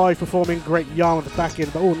her live performing Great Yarmouth back in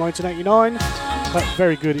 1989.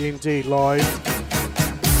 Very good indeed live.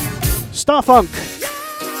 Starfunk,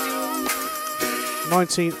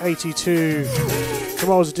 1982.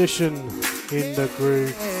 Tomorrow's edition in the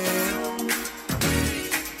groove.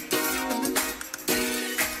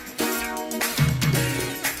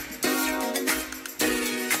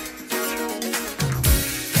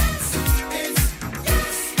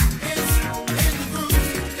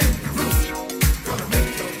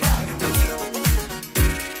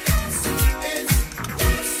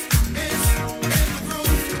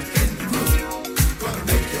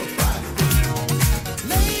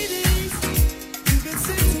 Ladies, you've been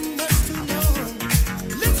sitting much too long.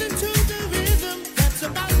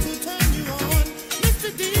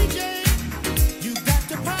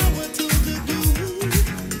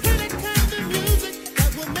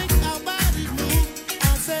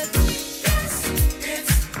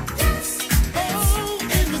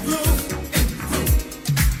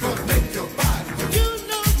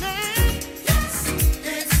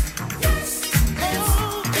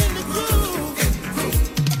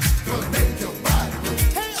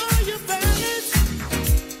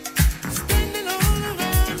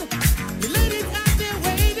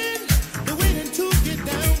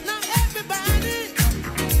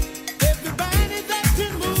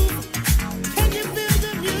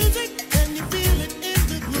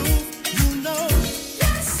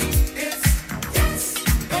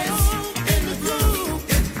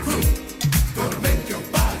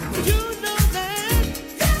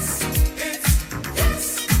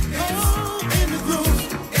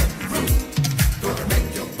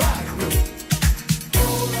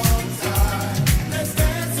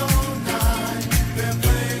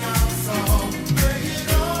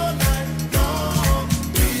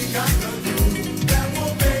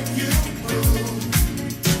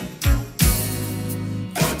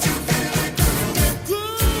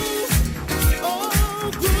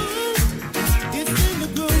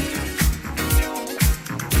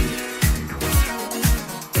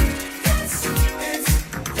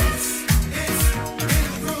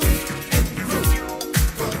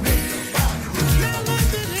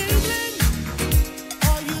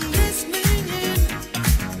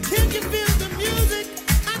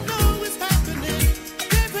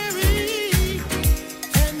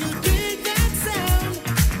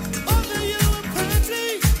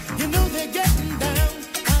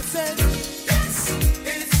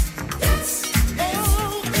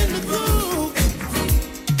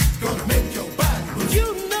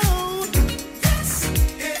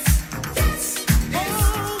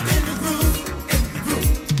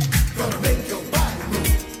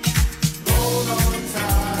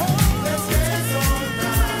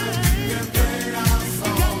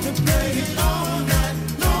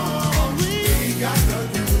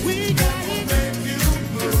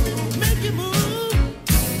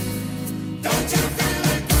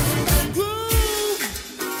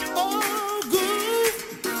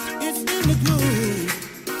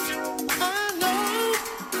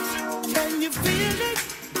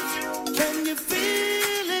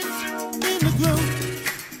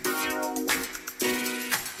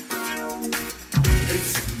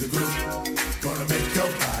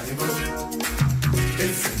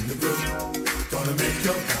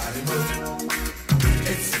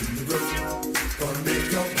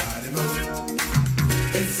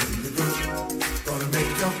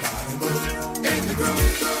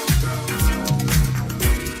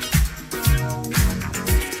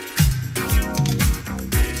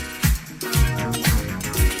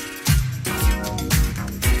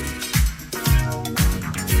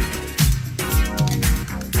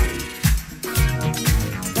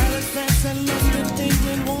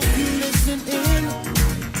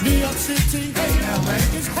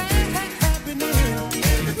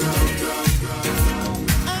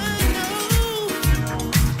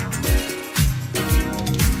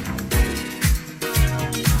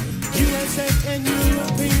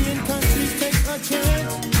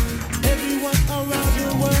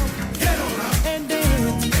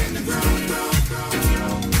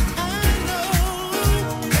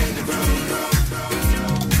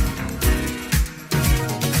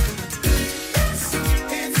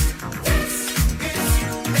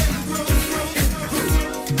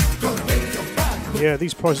 Yeah,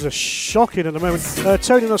 these prices are shocking at the moment.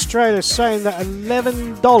 Tony in Australia is saying that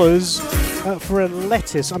 $11 for a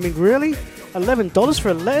lettuce. I mean, really? $11 for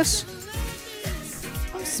a lettuce?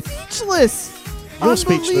 I'm speechless. You're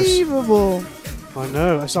speechless. Unbelievable. I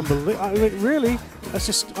know, that's unbelievable. I mean, really? That's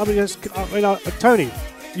just, Tony,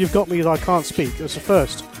 you've got me that I can't speak. That's the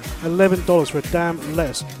first. $11 for a damn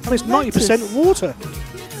lettuce. I mean, it's 90% water.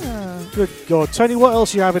 Yeah. Good God. Tony, what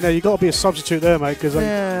else you have in there? You've got to be a substitute there, mate, because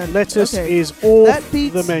lettuce okay. is all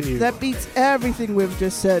beats the menu. That beats everything we've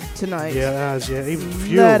just said tonight. Yeah, it has, yeah. Even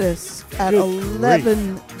fuel. Lettuce at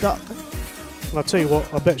 $11. I'll tell you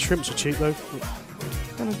what, I bet shrimps are cheap, though.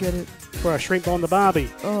 I don't get it. For a shrimp on the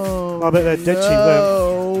barbie. Oh, I bet they're dead cheap,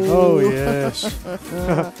 though. Oh, yes.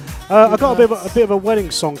 I've got a bit of a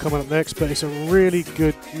wedding song coming up next, but it's a really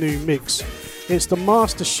good new mix. It's the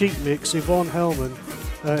Master Sheet mix, Yvonne Hellman,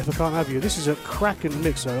 If I Can't Have You. This is a cracking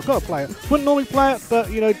mix, though. I've got to play it. Wouldn't normally play it,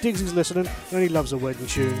 but, you know, Diggsy's listening, and he loves a wedding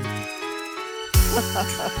tune.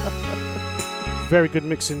 Very good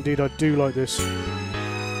mix indeed. I do like this.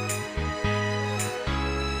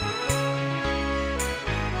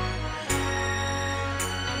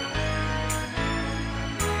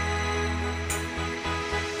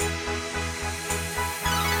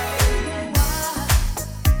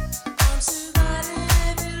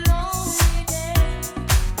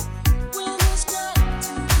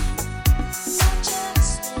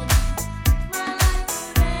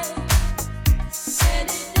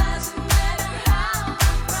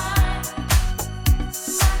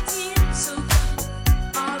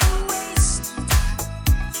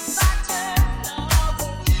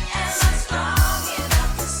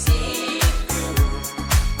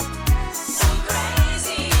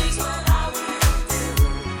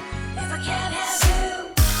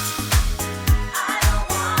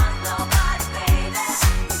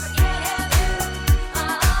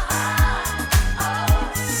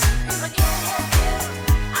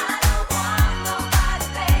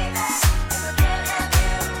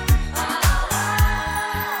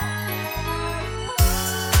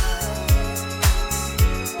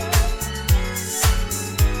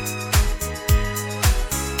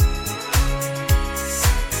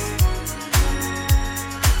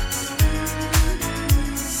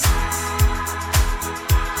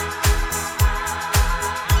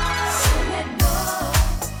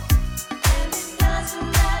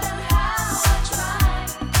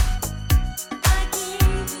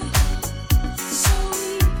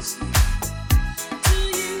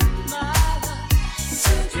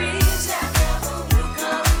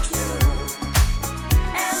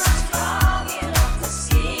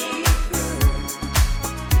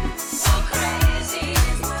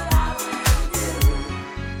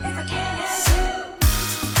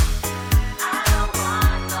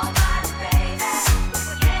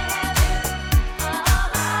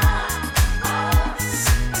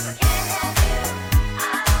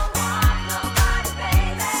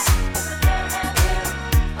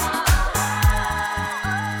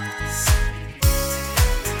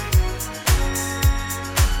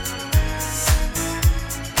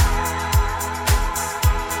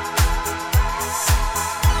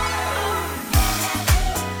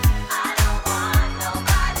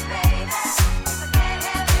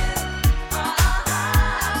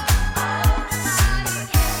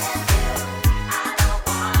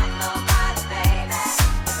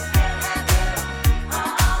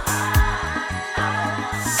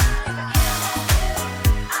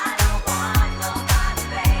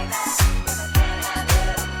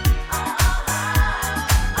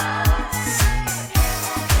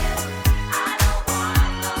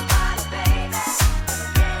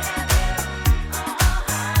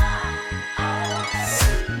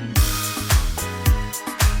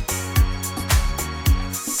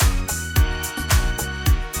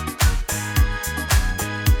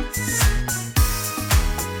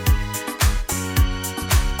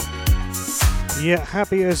 Yeah,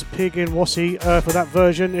 happy as a pig in Wassy for that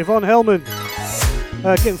version. Yvonne Hellman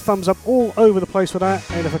getting thumbs up all over the place for that.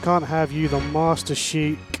 And If I Can't Have You, the Master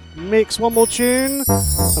Chic mix. One more tune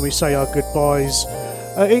and we say our goodbyes.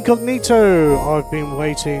 Incognito, I've been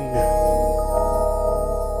waiting.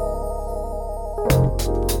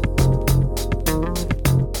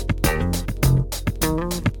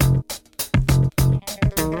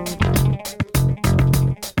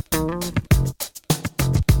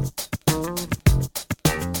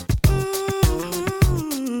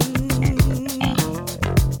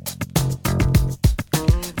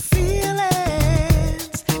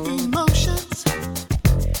 Feelings, emotions,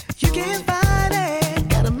 you can't fight it.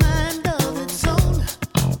 Got a mind of its own.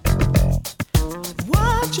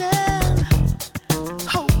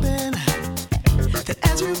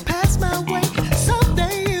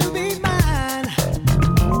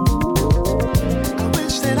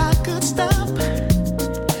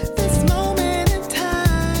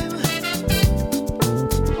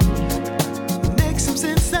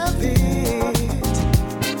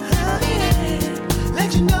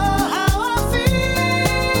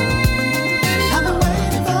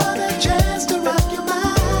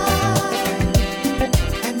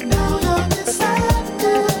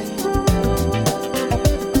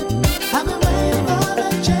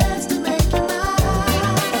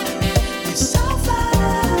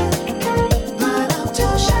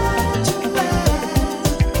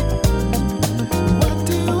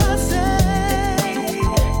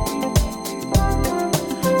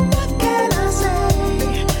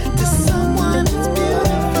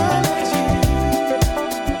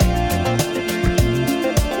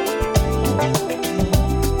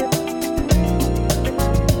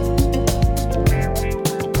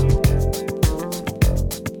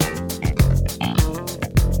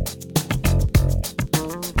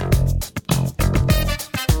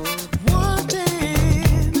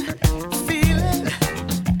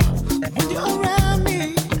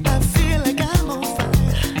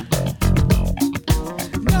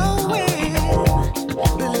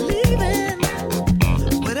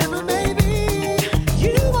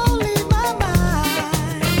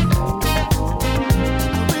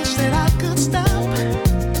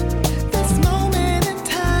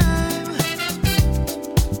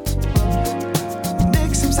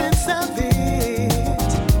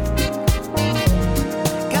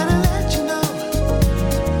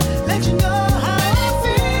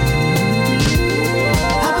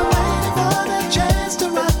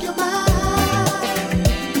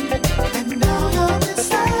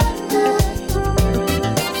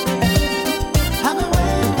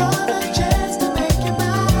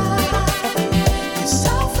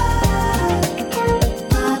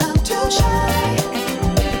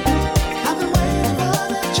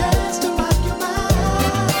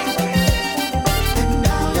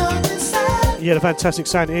 Yeah, the fantastic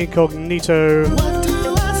sound Incognito.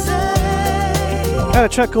 And a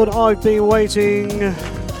track called I've Been Waiting.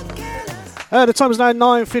 The time is now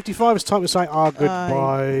 9:55. It's time to say our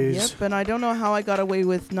goodbyes. Yep, and I don't know how I got away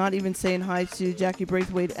with not even saying hi to Jackie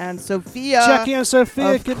Braithwaite and Sophia. Jackie and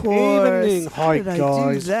Sophia, of good course. evening. Hi, How did guys.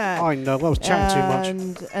 I do that? I know, I was chatting too much.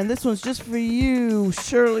 And this one's just for you,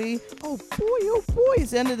 Shirley. Oh boy,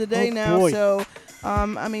 it's the end of the day now. Boy. So,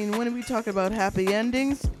 I mean, when we talk about happy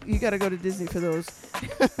endings, you got to go to Disney for those.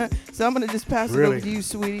 So I'm going to just pass it over to you,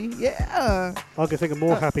 sweetie. Yeah. I can think of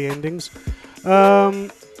more happy endings. I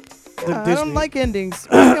don't like endings.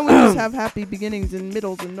 Why can't we just have happy beginnings and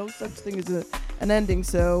middles and no such thing as an ending?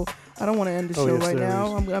 So I don't want to end the show right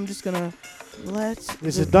now. I'm just going to let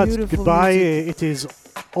This the is not beautiful goodbye, music- it is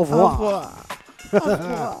au revoir. Au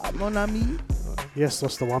revoir, mon ami. Yes,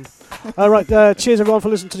 that's the one. All right, cheers everyone for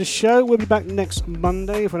listening to the show. We'll be back next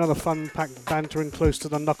Monday for another fun-packed bantering close to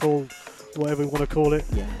the knuckle, whatever you want to call it.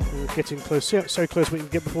 Yeah. We're getting close, yeah, so close we can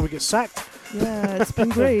get before we get sacked. Yeah, it's been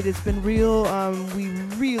great. It's been real. We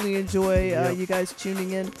really enjoy you guys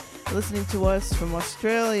tuning in, listening to us from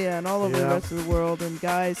Australia and all over the rest of the world. And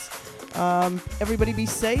guys, everybody be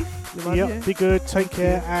safe. We love you. Be good, take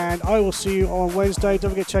care, and I will see you on Wednesday.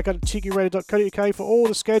 Don't forget to check out cheekyradio.co.uk for all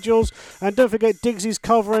the schedules, and don't forget Diggsy's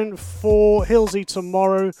covering for Hillsy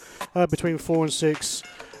tomorrow between 4 and 6.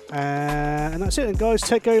 And that's it, and guys,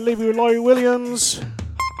 take care. Leave you with Laurie Williams.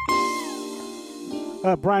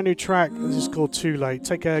 Brand new track. This is called Too Late.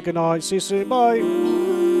 Take care. Good night. See you soon. Bye.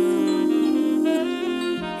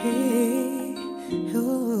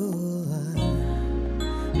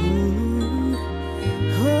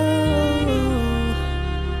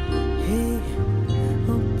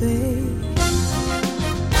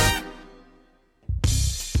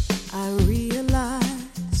 I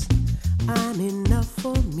realize I'm enough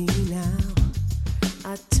for me now.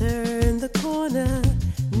 I turn the corner,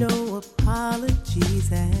 no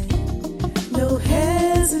apologies and no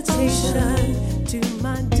hesitation to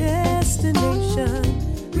my destination.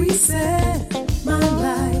 Reset my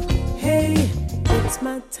life, hey, it's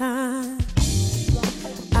my time.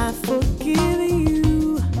 I've forgiven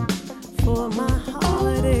you for my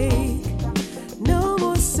heartache. No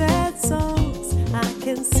more sad songs, I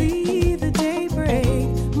can see the daybreak.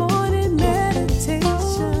 Morning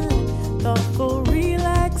meditation, thoughtful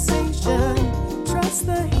relaxation. Trust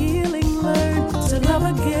the healing, learn to love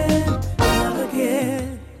again, love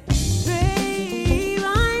again. Babe,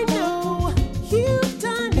 I know you've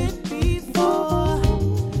done it before.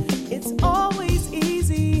 It's always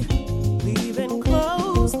easy, leave and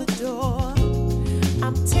close the door.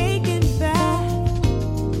 I'm taking back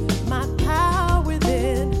my power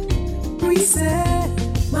within. Reset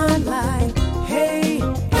my life, hey,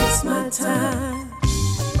 it's my time.